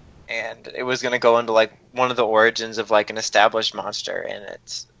 And it was gonna go into like one of the origins of like an established monster, and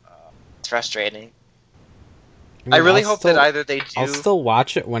it's frustrating. I mean, really I'll hope still- that either they do. I'll still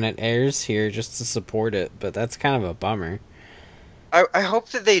watch it when it airs here just to support it, but that's kind of a bummer. I hope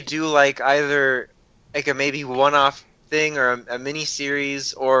that they do like either like a maybe one-off thing or a mini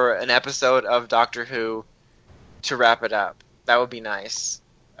series or an episode of Doctor Who to wrap it up. That would be nice.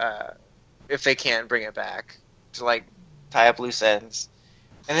 If they can't bring it back to like tie up loose ends.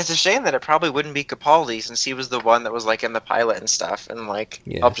 And it's a shame that it probably wouldn't be Capaldi since he was the one that was like in the pilot and stuff and like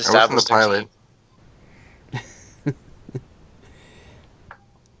Yeah. helped I was in the establish their pilot. team.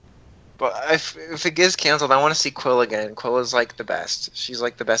 But if it gets canceled, I want to see Quill again. Quill is like the best. She's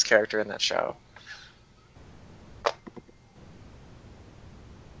like the best character in that show.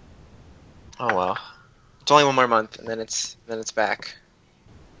 Oh well, it's only one more month, and then it's back.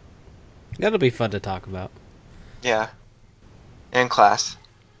 That'll be fun to talk about. Yeah. And class.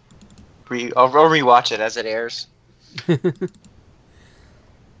 I'll rewatch it as it airs.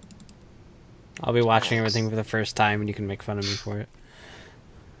 I'll be watching everything for the first time, and you can make fun of me for it.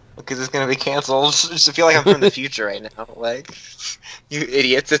 Because it's gonna be canceled. I just feel like I'm from the future right now. Like, you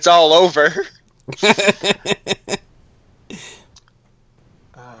idiots, it's all over.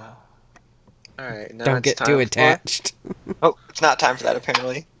 Alright, now Don't it's get time too for... attached. Oh, it's not time for that,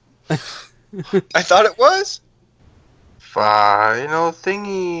 apparently. I thought it was. Final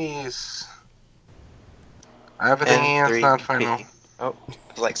thingies. I have a thingy and it's not final. Oh,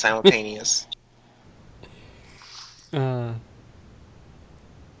 it's like simultaneous.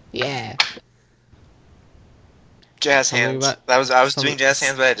 Yeah. Jazz Something hands. about- I was something- doing jazz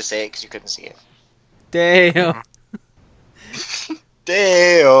hands, but I had to say it because you couldn't see it. Damn.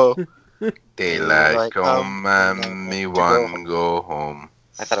 Damn. Daylight come and me to one go home.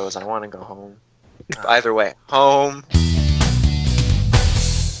 I thought it was I want to go home. Either way, home.